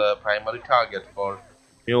 Mulu is the primary target for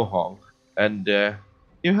New Hong, and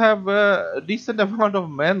you have a decent amount of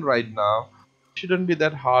men right now. Shouldn't be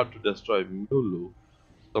that hard to destroy Mulu.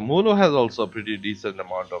 So Mulu has also a pretty decent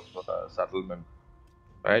amount of settlement,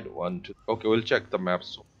 right? One, two. Okay, we'll check the map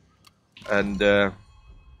soon. And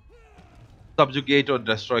subjugate or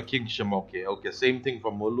destroy King Shimoke. Okay, same thing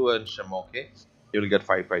for Mulu and Shimoke. You'll get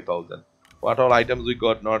 5,000. What all items we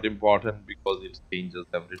got not important because it changes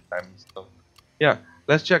every time. So yeah,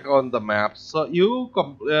 let's check on the map. So you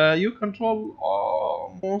control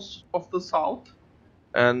most of the south,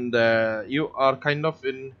 and you are kind of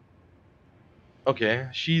in. Okay,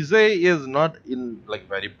 Shize is not in like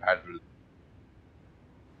very bad,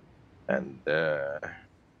 and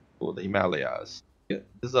oh, the Himalayas. Yeah,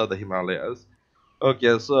 these are the Himalayas.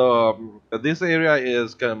 Okay, so this area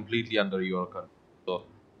is completely under your control.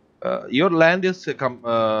 So your land is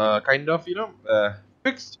kind of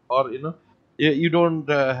fixed, or you don't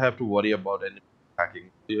have to worry about any attacking.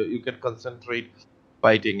 You can concentrate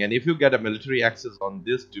fighting, and if you get a military access on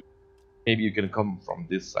this, too, maybe you can come from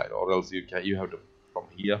this side, or else you have to from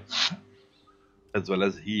here as well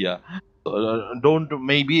as here. So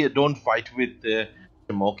don't fight with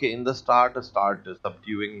Shimoke in the start. Start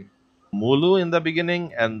subduing Mulu in the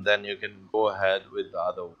beginning, and then you can go ahead with the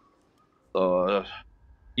other one. So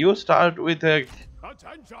you start with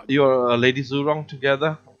your Lady Zurong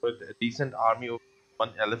together with a decent army of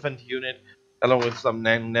 1 elephant unit, along with some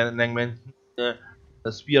Nangmen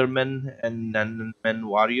spearmen and Nangmen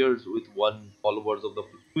warriors with 2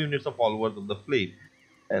 units of followers of the fleet,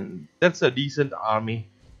 and that's a decent army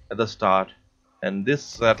at the start. And this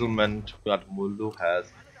settlement that Mulu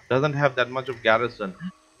has doesn't have that much of garrison.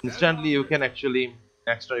 Instantly, you can actually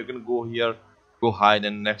next turn you can go here, go hide,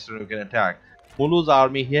 and next turn you can attack. Mulu's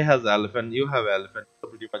army here has elephant, you have elephant, so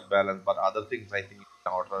pretty much balanced. But other things I think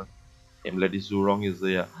in our turn, Lady Zurong is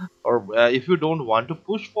there. Or if you don't want to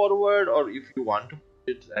push forward, or if you want to push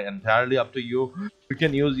it entirely up to you, you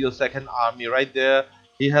can use your second army right there.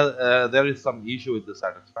 He has there is some issue with the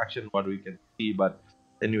satisfaction, what we can see, but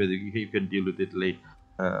anyway, you can deal with it late.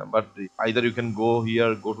 But either you can go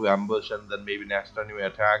here, go to ambush, and then maybe next turn you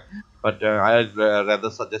attack. But I'd rather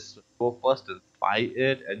suggest go first and spy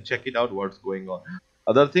it and check it out what's going on.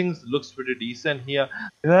 Other things looks pretty decent here.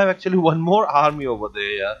 You have actually one more army over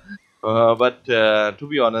there. But to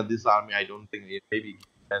be honest, this army I don't think it maybe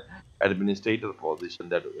an administrator position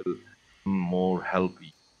that will more help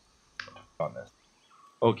you. To be honest.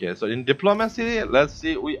 Okay, so in diplomacy, let's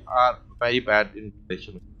see, we are very bad in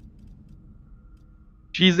relation.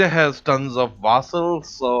 Shize has tons of vassals,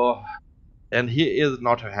 so and he is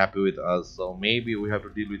not happy with us, so maybe we have to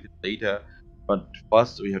deal with it later. But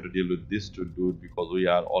first, we have to deal with this to do it because we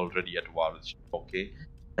are already at war with Shimoke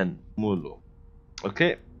and Mulu.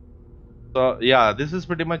 Okay, so yeah, this is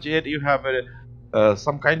pretty much it. You have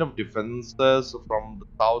some kind of defenses from the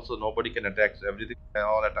south, so nobody can attack. So everything,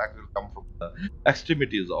 all attacks will come from the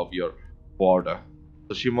extremities of your border.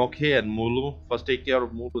 So Shimoke and Mulu, first take care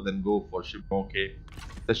of Mulu, then go for Shimoke.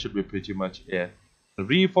 That should be pretty much it.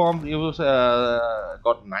 Reform, you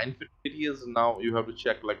got 9 fertilities. Now you have to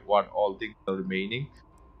check like what all things are remaining.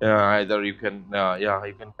 Either you can, yeah,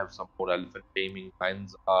 you can have some more elephant taming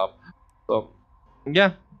lines up. So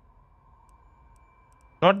yeah,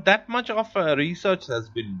 not that much of research has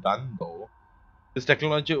been done though. This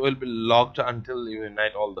technology will be locked until you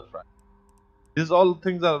unite all the tribes. These all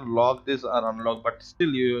things are locked, these are unlocked, but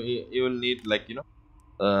still you will need like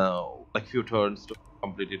like few turns to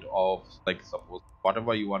complete it off. Like suppose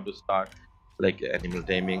whatever you want to start, like animal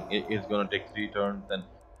taming, it's gonna take 3 turns. Then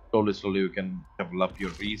slowly you can develop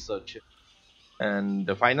your research. And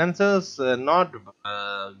the finances not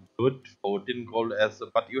good, 14 gold as,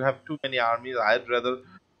 but you have too many armies. I'd rather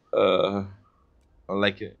uh,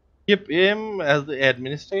 like keep him as the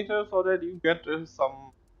administrator so that you get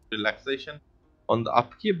some relaxation. On the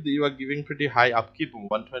upkeep, you are giving pretty high upkeep,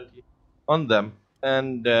 120 on them.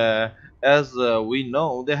 And as we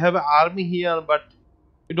know, they have an army here, but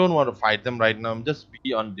you don't want to fight them right now. Just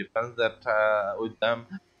be on defense that with them,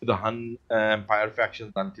 with the Han Empire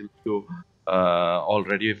factions until you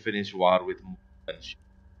already finish war with Meng and Xi.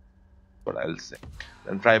 What I'll say.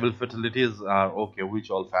 And tribal fatalities are okay. Which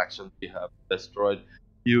all factions you have destroyed,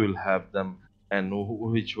 you will have them, and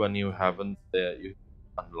which one you haven't, you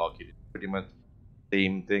unlock it. Pretty much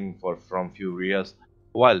same thing for from Furious.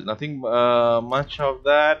 Well, nothing much of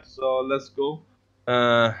that. So let's go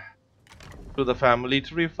to the family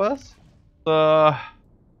tree first. So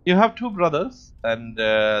you have two brothers, and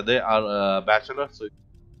they are bachelors, so you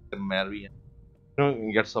can marry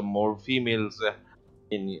and get some more females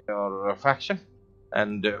in your faction.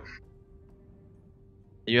 And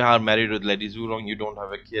you are married with Lady Zhurong. You don't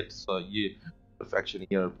have a kid, so you the faction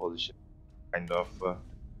here position kind of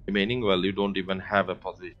remaining. Well, you don't even have a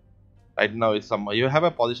position right now. It's some you have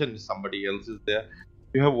a position. Somebody else is there.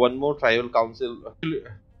 You have one more tribal council. Actually,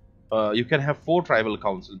 you can have 4 tribal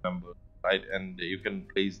council members, right? And you can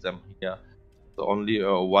place them here. So only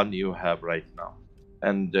one you have right now.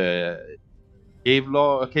 And cave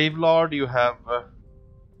lord, you have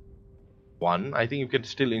 1. I think you can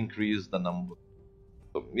still increase the number.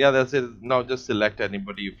 So yeah, that's it. Now just select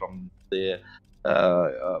anybody from there.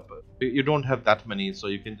 You don't have that many, so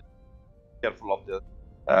you can just be careful of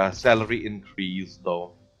the salary increase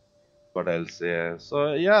though. What I'll say.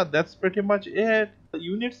 So yeah, that's pretty much it. The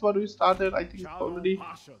units what we started, I think already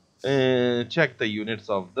check the units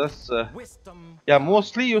of this. Yeah,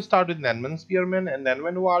 mostly you start with Nanman Spearmen and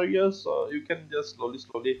Nanman Warriors, so you can just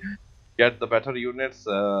slowly get the better units.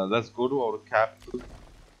 Let's go to our capital.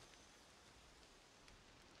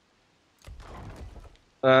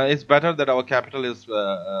 It's better that our capital is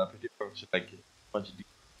pretty much like much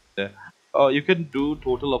deeper. Oh, you can do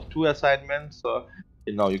total of 2 assignments. So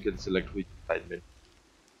now you can select which assignment.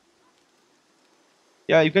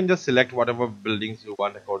 Yeah, you can just select whatever buildings you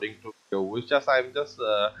want according to your wish. Just I'm just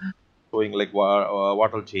showing like what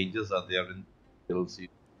all changes are there in DLC. You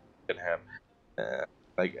can have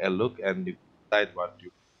like a look and you decide what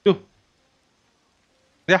you do.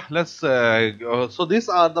 Yeah, let's go. So these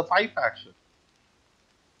are the 5 factions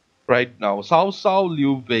right now. Cao Cao,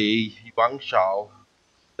 Liu Bei, Yuan Shao,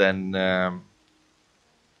 then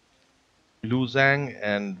Liu Zhang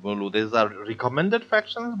and Molu. These are recommended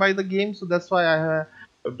factions by the game, so that's why I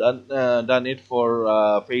have done it for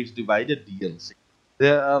fatesdivided DLC.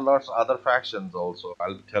 There are lots of other factions also.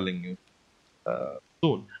 I'll be telling you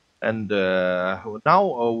soon. And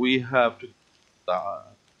now we have to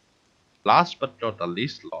last but not the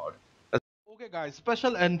least, Lord. Okay, guys,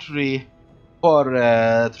 special entry for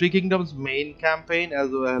Three Kingdoms main campaign as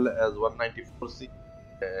well as 194C.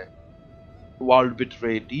 World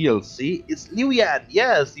Betray DLC. It's Liu Yan.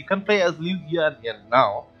 Yes, you can play as Liu Yan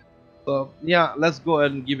now. So yeah, let's go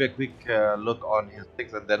and give a quick look on his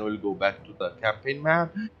things, and then we'll go back to the campaign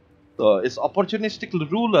map. So it's opportunistic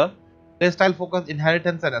ruler. Playstyle focus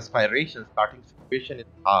inheritance and aspiration. Starting situation is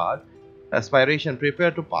hard. Aspiration,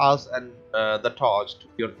 prepare to pass and the torch to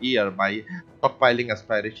your heir by stockpiling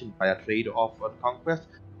aspiration via trade off and conquest.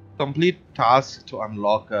 Complete tasks to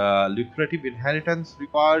unlock lucrative inheritance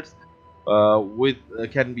rewards with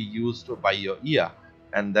can be used by your ear,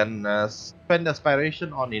 and then spend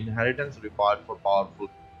aspiration on inheritance reward for powerful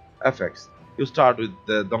effects. You start with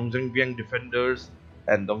the Dongjingbiang defenders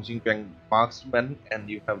and Dongjingbiang marksmen, and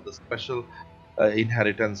you have the special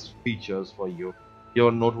inheritance features for you.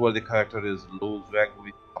 Your noteworthy character is Liu Zhang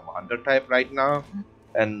with commander type right now,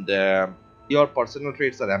 and your personal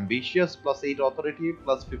traits are ambitious, plus 8 authority,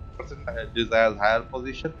 plus 50% desires higher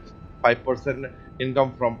position, 5%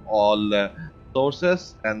 income from all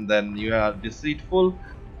sources, and then you are deceitful,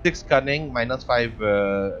 6 cunning, minus 5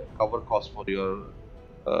 cover cost for your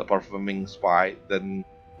performing spy. Then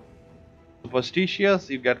superstitious,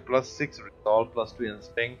 you get plus 6 resolve, plus 2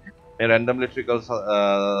 instinct, and randomly triggers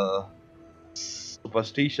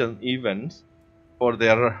superstition events for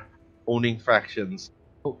their owning factions.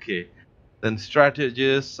 Okay. Then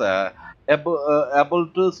strategists, able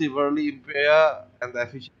to severely impair and the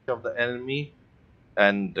efficiency of the enemy,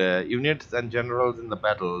 and units and generals in the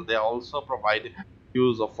battle. They also provide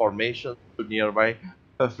use of formations to nearby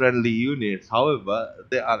friendly units. However,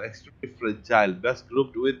 they are extremely fragile, best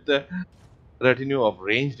grouped with the retinue of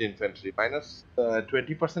ranged infantry. Minus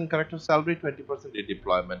 20% character salary, 20%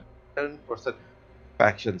 redeployment, 10%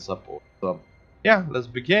 faction support. So yeah, let's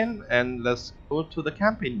begin and let's go to the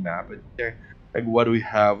campaign map and check like what we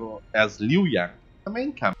have as Liu Yang, the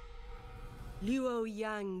main campaign. Luo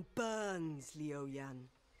Yang burns Liu Yan.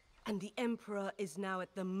 And the Emperor is now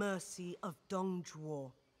at the mercy of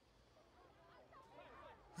Dongzhuo.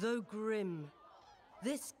 Though grim,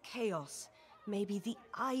 this chaos may be the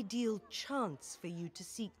ideal chance for you to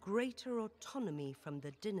seek greater autonomy from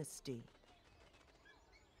the dynasty.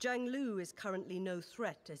 Zhang Lu is currently no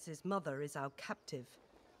threat as his mother is our captive.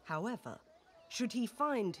 However, should he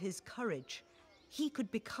find his courage, he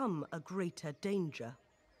could become a greater danger.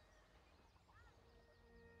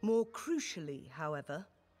 More crucially, however,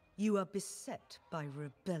 you are beset by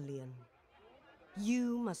rebellion.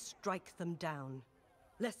 You must strike them down,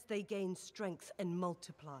 lest they gain strength and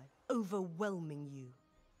multiply, overwhelming you.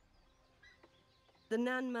 The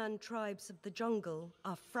Nanman tribes of the jungle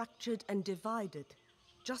are fractured and divided,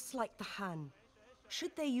 just like the Han.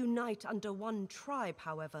 Should they unite under one tribe,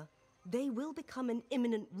 however, they will become an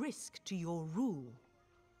imminent risk to your rule.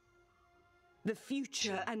 The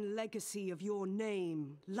future and legacy of your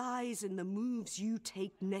name lies in the moves you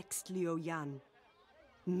take next, Liu Yan.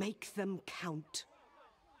 Make them count.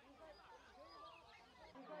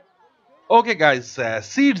 Okay, guys,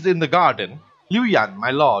 seeds in the garden. Liu Yan,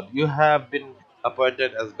 my lord, you have been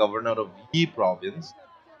appointed as governor of Yi province,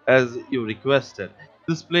 as you requested.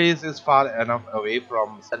 This place is far enough away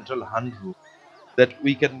from central Han rule that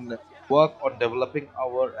we can work on developing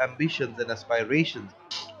our ambitions and aspirations.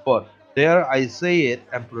 For dare I say it,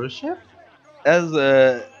 emperorship? As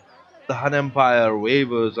the Han Empire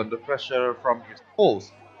wavers under pressure from its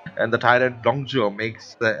foes, and the tyrant Dongzhuo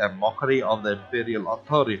makes a mockery of the imperial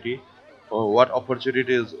authority, what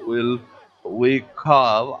opportunities will we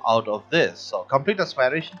carve out of this? So, complete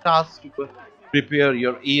aspiration tasks to prepare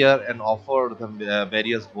your ear and offer them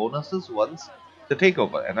various bonuses once the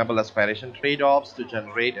takeover. Enable aspiration trade-offs to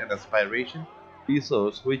generate an aspiration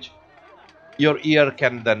resource which your ear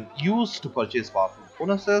can then use to purchase powerful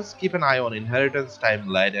bonuses. Keep an eye on inheritance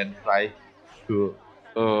timeline and try to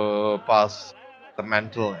pass the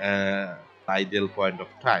mental ideal point of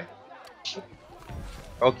time.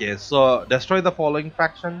 Okay, so destroy the following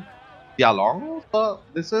faction. Xialong. So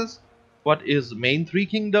this is what is main three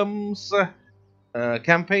kingdoms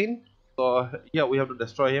campaign. So yeah, we have to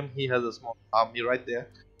destroy him. He has a small army right there,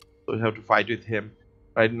 so we have to fight with him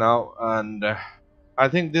right now. And I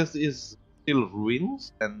think this is still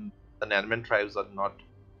ruins, and the Nanman tribes are not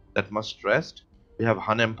that much stressed. We have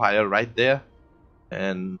Han Empire right there,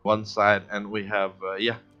 and one side, and we have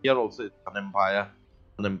yeah, here also it's Han Empire,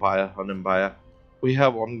 Han Empire, Han Empire. We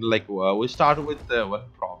have only like we start with one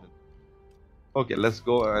province. Okay, let's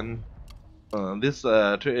go, and these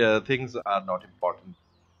things are not important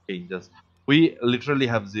changes. We literally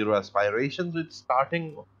have zero aspirations with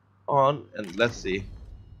starting on, and let's see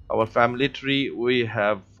our family tree. We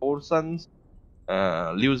have 4 sons.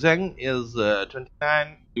 Liu Zhang is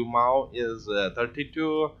 29, Liu Mao is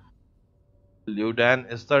 32, Liu Dan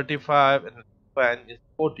is 35, and Liu Fan is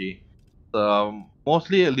 40.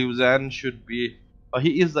 Mostly Liu Zhan should be,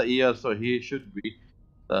 he is the heir, so he should be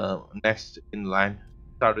next in line.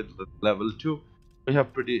 Started with level 2. We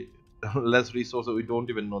have pretty less resources, we don't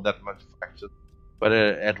even know that much factions. But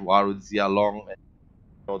at war with Xialong and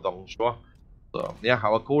Dongzhuo. So yeah,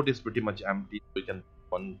 our code is pretty much empty. We can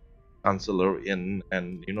put one chancellor in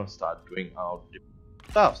and start doing our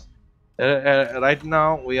stuffs. Right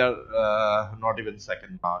now we are not even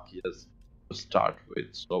second mark years to start with,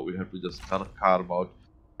 so we have to just carve out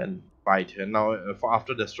and fight. And now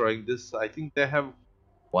after destroying this, I think they have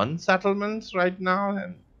 1 settlement right now,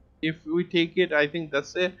 and if we take it, I think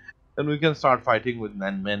that's it. Then we can start fighting with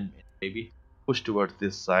Nanmen, maybe push towards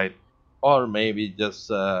this side, or maybe just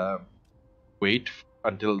wait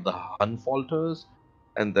until the Han falters,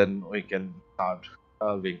 and then we can start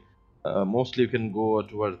carving. Mostly you can go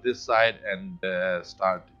towards this side and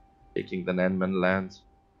start taking the Nanman lands,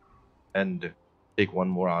 and take 1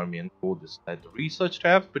 more army and go this side. The research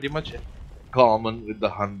tabs pretty much common with the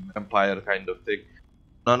Han Empire kind of thing.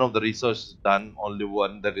 None of the research is done, only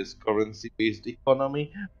one, that is currency based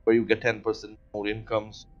economy, where you get 10% more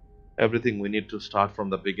incomes. Everything we need to start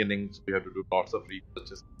from the beginning, so we have to do lots of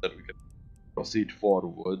researches so that we can proceed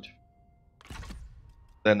forward.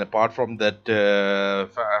 Then apart from that,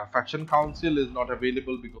 faction council is not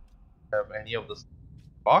available because we don't have any of the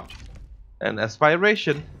spot. And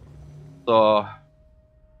aspiration, so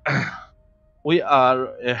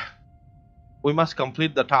we must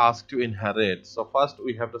complete the task to inherit. So first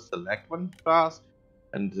we have to select one task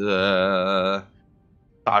and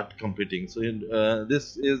start completing. So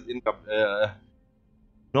this is in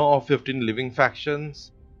no of 15 living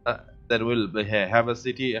factions that will have a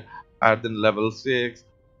city higher than level 6.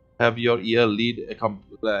 Have your year lead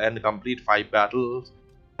and complete 5 battles.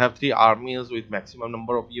 Have 3 armies with maximum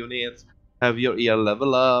number of units. have your ear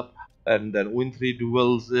level up, and then win 3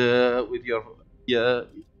 duels with your ear,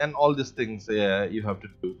 and all these things you have to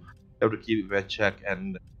do. You have to keep a check,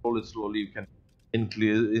 and slowly you can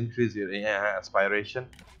increase your aspiration,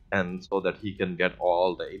 and so that he can get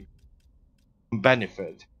all the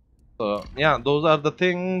benefit. So yeah, those are the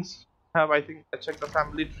things. I think I checked the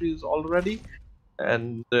family trees already,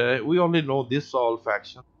 and we only know this all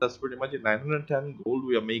faction. That's pretty much it. 910 gold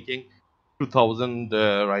we are making, 2000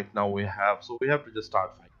 right now we have, so we have to just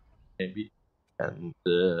start fighting maybe, and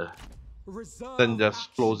then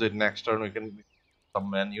just close it next turn. We can some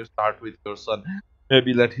men. You start with your son,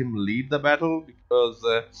 maybe let him lead the battle, because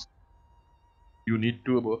you need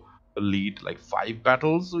to lead like 5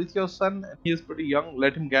 battles with your son, and he is pretty young.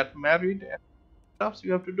 Let him get married, and stuff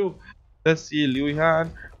you have to do. Let's see, Liu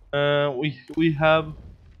Han. We have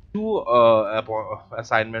 2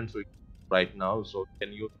 assignments right now, so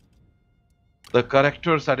can you? The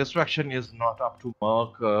character satisfaction is not up to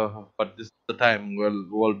mark, but this is the time,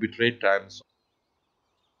 well betrayed times,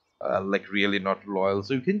 like really not loyal.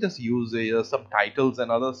 So you can just use subtitles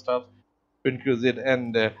and other stuff to increase it,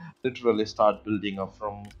 and literally start building up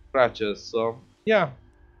from scratches. So yeah,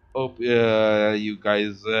 hope you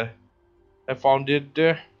guys I found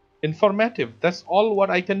it informative. That's all what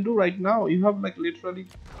I can do right now. You have like literally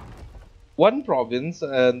 1 province,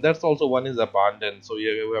 and that's also one is abandoned. So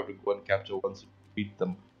you have to go and capture once you beat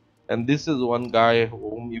them. And this is one guy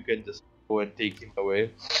whom you can just go and take him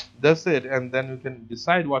away. That's it, and then you can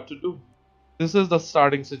decide what to do. This is the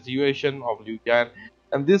starting situation of Liu Yan,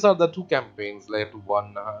 and these are the 2 campaigns, like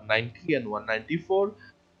 190 and 194.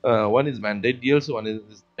 One is mandate deals, one is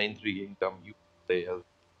this main 3 kingdom. You play as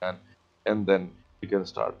Yan, and then you can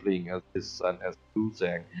start playing as his son as Liu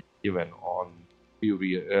Zhang, even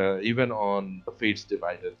on the Fates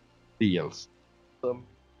Divided deals.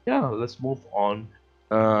 Yeah, let's move on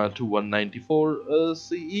to 194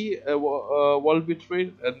 CE World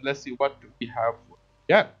Betrayed, and let's see what we have.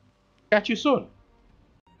 Yeah, catch you soon.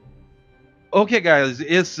 Okay guys,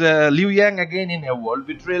 it's Liu Yang again in a World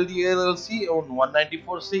Betrayal DLC on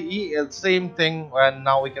 194 CE. Same thing, and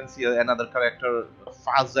now we can see another character,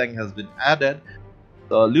 Fa Zheng, has been added.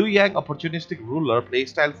 So Liu Yang, opportunistic ruler,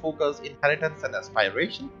 playstyle focus, inheritance and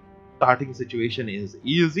aspiration. Starting situation is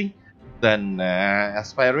easy. Then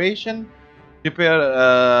aspiration, prepare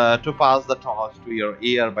to pass the torch to your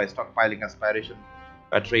heir by stockpiling aspiration,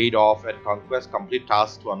 a trade-off and conquest. Complete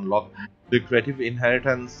tasks to unlock lucrative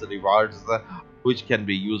inheritance rewards, which can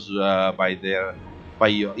be used by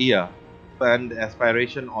your heir, and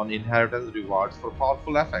aspiration on inheritance rewards for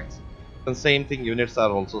powerful effects. The same thing, units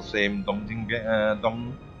are also same.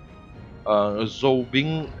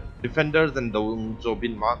 Zobing defenders and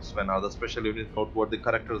Zobin marksmen are the special units. Noteworthy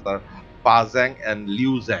characters are Fa Zheng and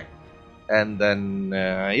Liu Zhang. And then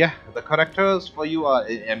yeah, the characters for you are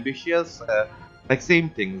ambitious, like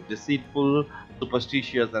same things, deceitful,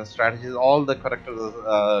 superstitious, and strategist. All the characters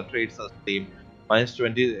traits are same. Minus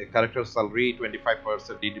 20 character salary,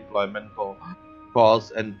 25% redeployment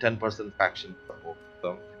cost, and 10% faction support.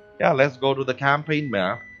 So yeah, let's go to the campaign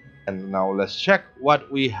map, and now let's check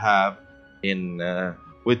what we have in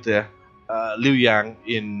with Liu Yang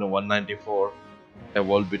in 194. A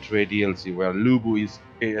World Betray DLC, where Liu Bu is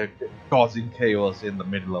causing chaos in the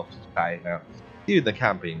middle of China. See the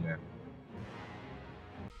campaign map.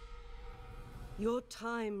 Your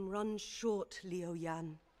time runs short, Liu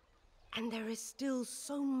Yan, and there is still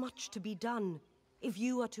so much to be done if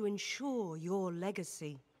you are to ensure your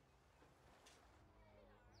legacy.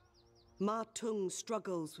 Ma Tung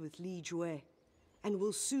struggles with Li Jue and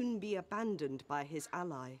will soon be abandoned by his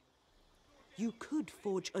ally. You could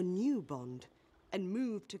forge a new bond and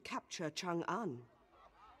move to capture Chang'an.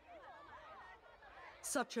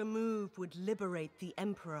 Such a move would liberate the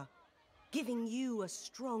Emperor, giving you a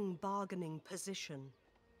strong bargaining position.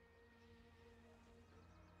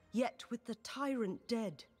 Yet with the tyrant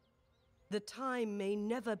dead, the time may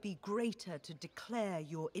never be greater to declare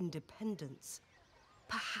your independence.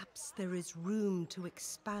 Perhaps there is room to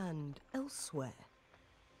expand elsewhere.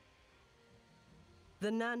 The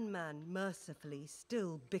Nanman mercifully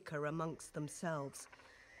still bicker amongst themselves,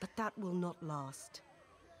 but that will not last.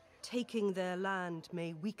 Taking their land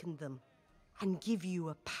may weaken them and give you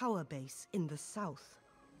a power base in the south.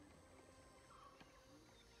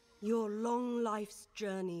 Your long life's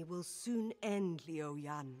journey will soon end, Liu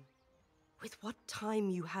Yan. With what time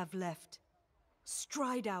you have left,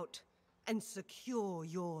 stride out and secure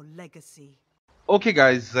your legacy. Okay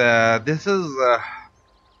guys, this is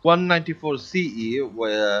 194 CE,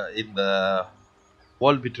 where in the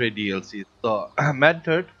World Betray DLC. So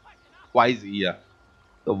mentored wise ear.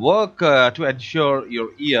 The work to ensure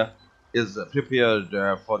your ear is prepared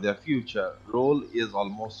for their future. Role is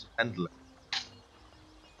almost endless.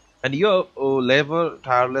 And you labor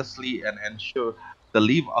tirelessly and ensure the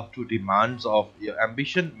live up to demands of your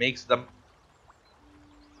ambition makes them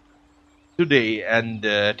today and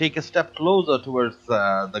take a step closer towards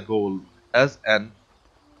the goal as an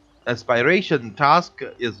aspiration task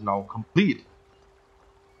is now complete.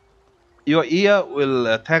 Your ear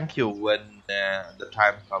will thank you when the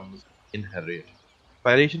time comes. Inherit.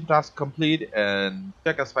 Aspiration task complete and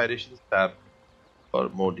check aspirations tab for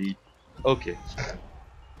more details. Okay.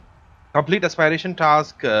 Complete aspiration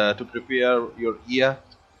task to prepare your ear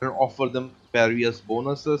and offer them various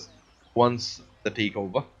bonuses once the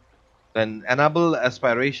takeover. Then enable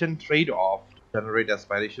aspiration trade-off to generate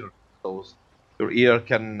aspiration resource. Your ear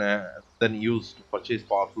can then use to purchase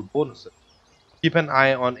powerful bonuses. Keep an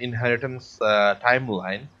eye on inheritance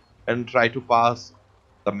timeline and try to pass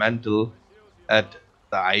the mantle at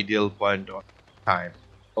the ideal point of time.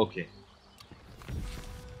 Okay.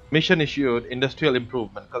 Mission issued industrial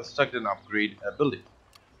improvement, construct and upgrade ability.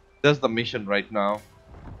 That's the mission right now.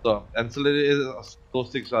 So ancillary those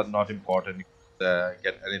things are not important. You can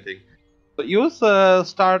get anything. So you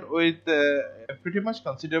start with a pretty much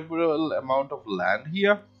considerable amount of land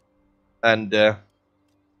here, and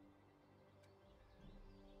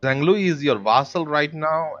Zhanglu is your vassal right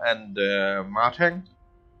now, and Mateng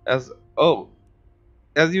as oh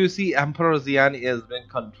as you see, Emperor Xian is being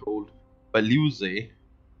controlled by Liu Zhe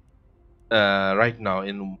right now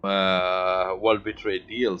in World Betrayed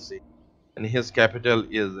DLC, and his capital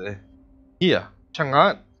is here,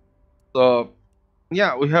 Chang'an. So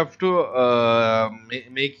yeah, we have to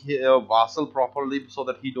make a vassal properly so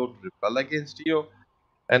that he don't rebel against you.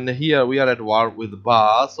 And here we are at war with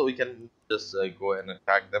Ba, so we can just go and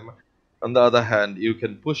attack them. On the other hand, you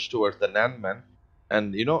can push towards the Nanman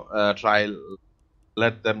and try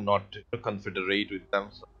let them not confederate with them.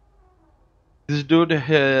 So this dude,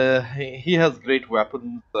 he has great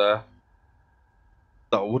weapons. The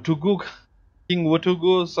Wutugu, King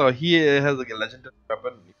Wutugu, so he has a legendary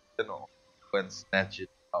weapon. Go and snatch it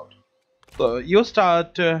out. So you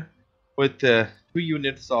start with 2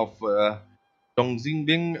 units of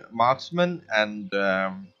Dongxingbing marksmen and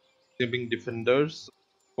Xingbing defenders,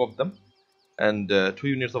 two of them, and 2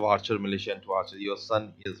 units of archer militia and 2 archers. Your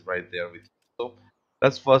son is right there with you. So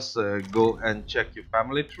let's first go and check your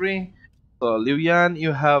family tree. So Liu Yan,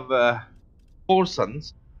 you have 4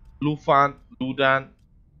 sons: Lu Fan, Lu Dan,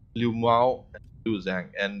 Liu Mao, and Liu Zhang.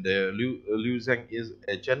 And Liu Zhang is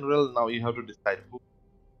a general. Now you have to decide who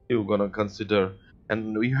you're gonna consider.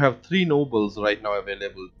 And we have 3 nobles right now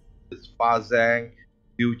available. It's Fa Zhang,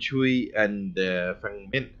 Liu Chui, and Fan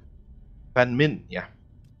Min. Yeah.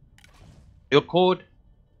 Your code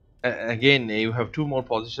again. You have 2 more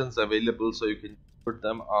positions available, so you can put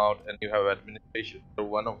them out, and you have administration for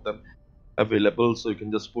one of them available, so you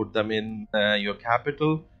can just put them in your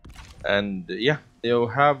capital. And yeah, you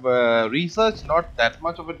have research, not that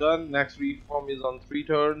much of it done. Next reform is on 3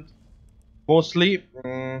 turns. Mostly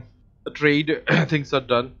the trade things are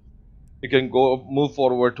done. You can move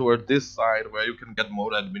forward toward this side where you can get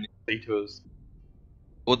more administrators.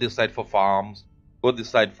 Go this side for farms. Go this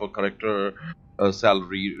side for character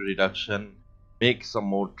salary reduction. Make some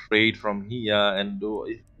more trade from here and do.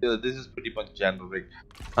 This is pretty much generic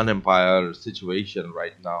an empire situation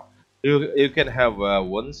right now. You can have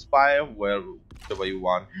 1 spy wherever you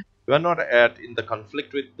want. You are not in the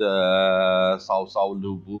conflict with the Cao Cao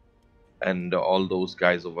Lubu and all those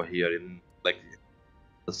guys over here in like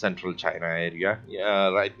the central China area. Yeah,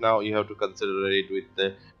 right now you have to consider it with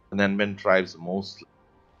the Nanman tribes mostly.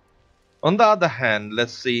 On the other hand,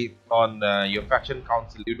 let's see on your faction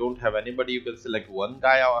council, you don't have anybody. You can select 1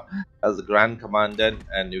 guy as a grand commandant,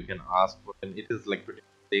 and you can ask for him. It is like pretty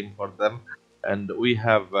same for them. And we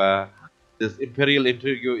have this imperial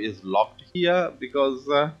interview is locked here because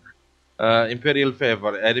imperial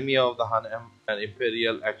favor, enemy of the Han and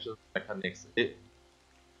imperial action mechanics.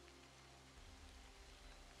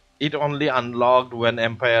 It only unlocked when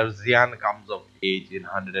Emperor Xian comes of age in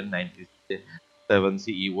 197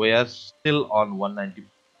 CE. We are still on 190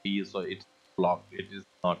 CE, so it's blocked. It is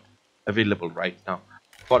not available right now.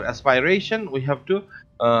 For aspiration, we have to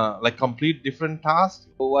like complete different tasks.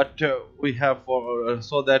 What we have for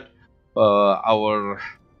so that our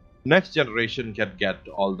next generation can get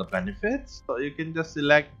all the benefits. So you can just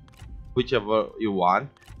select whichever you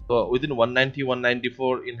want. So within 190,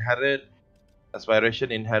 194, inherit.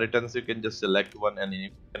 Aspiration inheritance, you can just select one and you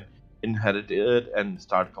can inherit it and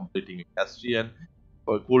start completing your SGN.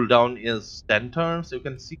 For cooldown is 10 turns. You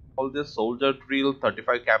can see all this: soldier drill,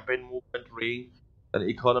 35 campaign movement range, and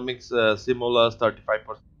economics stimulus,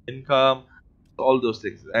 35% income, all those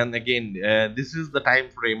things. And again, this is the time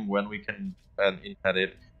frame when we can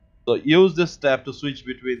inherit. So use this step to switch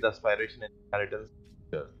between the aspiration and inheritance.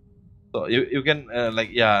 So you can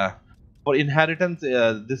for inheritance,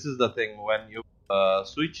 this is the thing. When you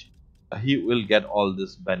switch, he will get all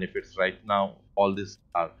these benefits. Right now all these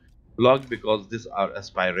are blocked because these are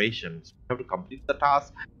aspirations. We have to complete the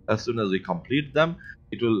task. As soon as we complete them,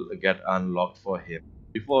 it will get unlocked for him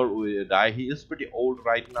before we die. He is pretty old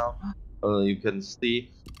right now, you can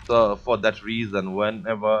see. So for that reason,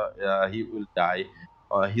 whenever he will die,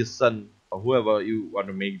 his son or whoever you want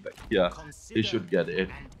to make that, he should get it.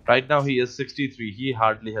 Right now he is 63. He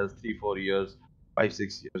hardly has 3-4 years,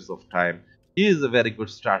 5-6 years of time. He is a very good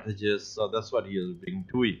strategist, so that's what he is being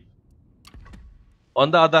doing. On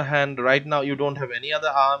the other hand, right now you don't have any other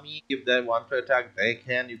army. If they want to attack, they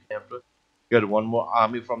can. You have to get one more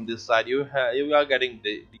army from this side. You are getting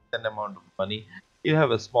the decent amount of money. You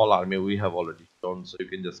have a small army. We have already shown, so you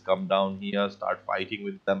can just come down here, start fighting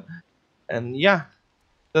with them, and yeah,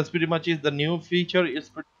 that's pretty much it. The new feature is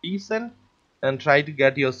pretty decent. And try to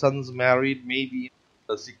get your sons married, maybe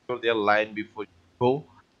secure their line before you go,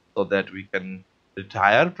 so that we can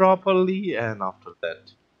retire properly, and after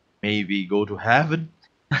that maybe go to heaven.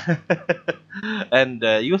 And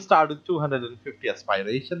you start with 250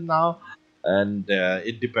 aspiration now, and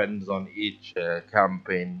it depends on each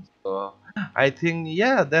campaign. So I think,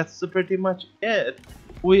 yeah, that's pretty much it.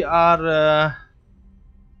 We are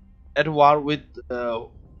at war with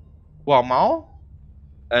Guamao,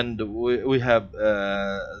 and we have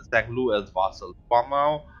Zhang Lu as vassal.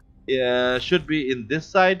 Guamao should be in this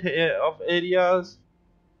side of areas,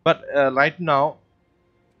 but right now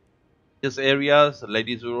this areas,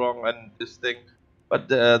 Lady Zurong and this thing, but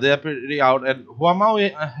they are pretty out. And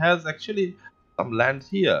Huamao has actually some lands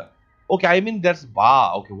here. Okay, I mean that's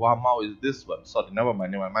Ba. Okay, Huamao is this one. Sorry, never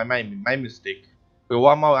mind. My mistake. Okay,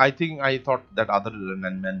 Huamao, I think I thought that other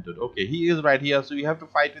men did. Okay, he is right here, so you have to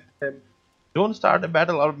fight with him. Don't start a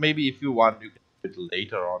battle, or maybe if you want, you can do it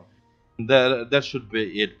later on. That should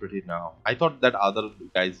be it pretty now. I thought that other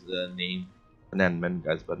guy's name, Nanmen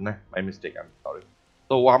guys, but nah, my mistake. I'm sorry.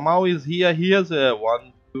 So Wamao is here. Here's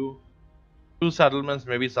two settlements,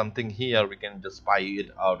 maybe something here. We can just spy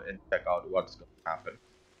it out and check out what's going to happen.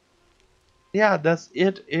 Yeah, that's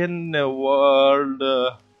it in World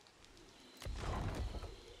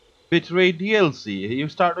Betray DLC. You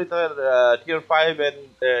start with a tier 5, and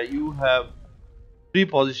you have 3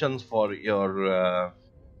 positions for your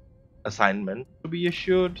assignment to be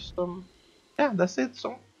issued. So yeah, that's it.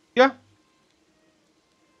 So yeah,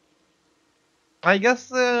 I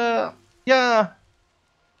guess yeah,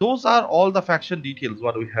 those are all the faction details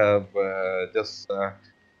what we have just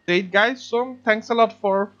said, guys. So thanks a lot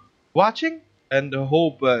for watching, and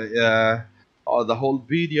hope the whole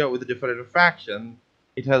video with the different faction,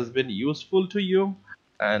 it has been useful to you,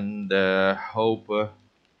 and hope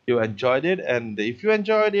you enjoyed it. And if you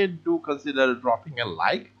enjoyed it, do consider dropping a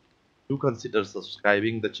like, do consider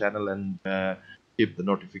subscribing the channel, and keep the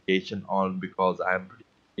notification on, because I'm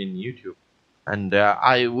in YouTube. And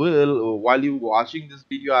I will, while you watching this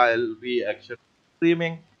video, I'll be actually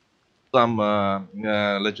streaming some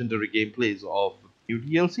legendary gameplays of new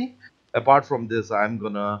DLC. Apart from this, I'm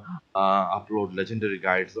gonna upload legendary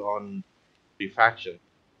guides on the faction.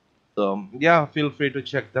 So yeah, feel free to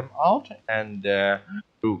check them out, and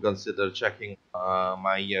to consider checking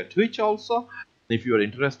my Twitch also. If you are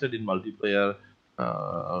interested in multiplayer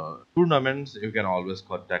tournaments, you can always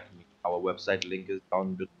contact me. Our website link is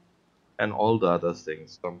down below, and all the other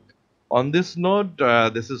things. So on this note,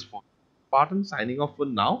 this is Spartan signing off for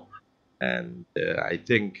now, and I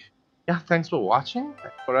think, yeah, thanks for watching,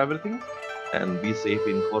 thanks for everything, and be safe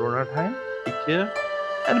in Corona time. Take care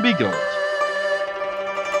and be good.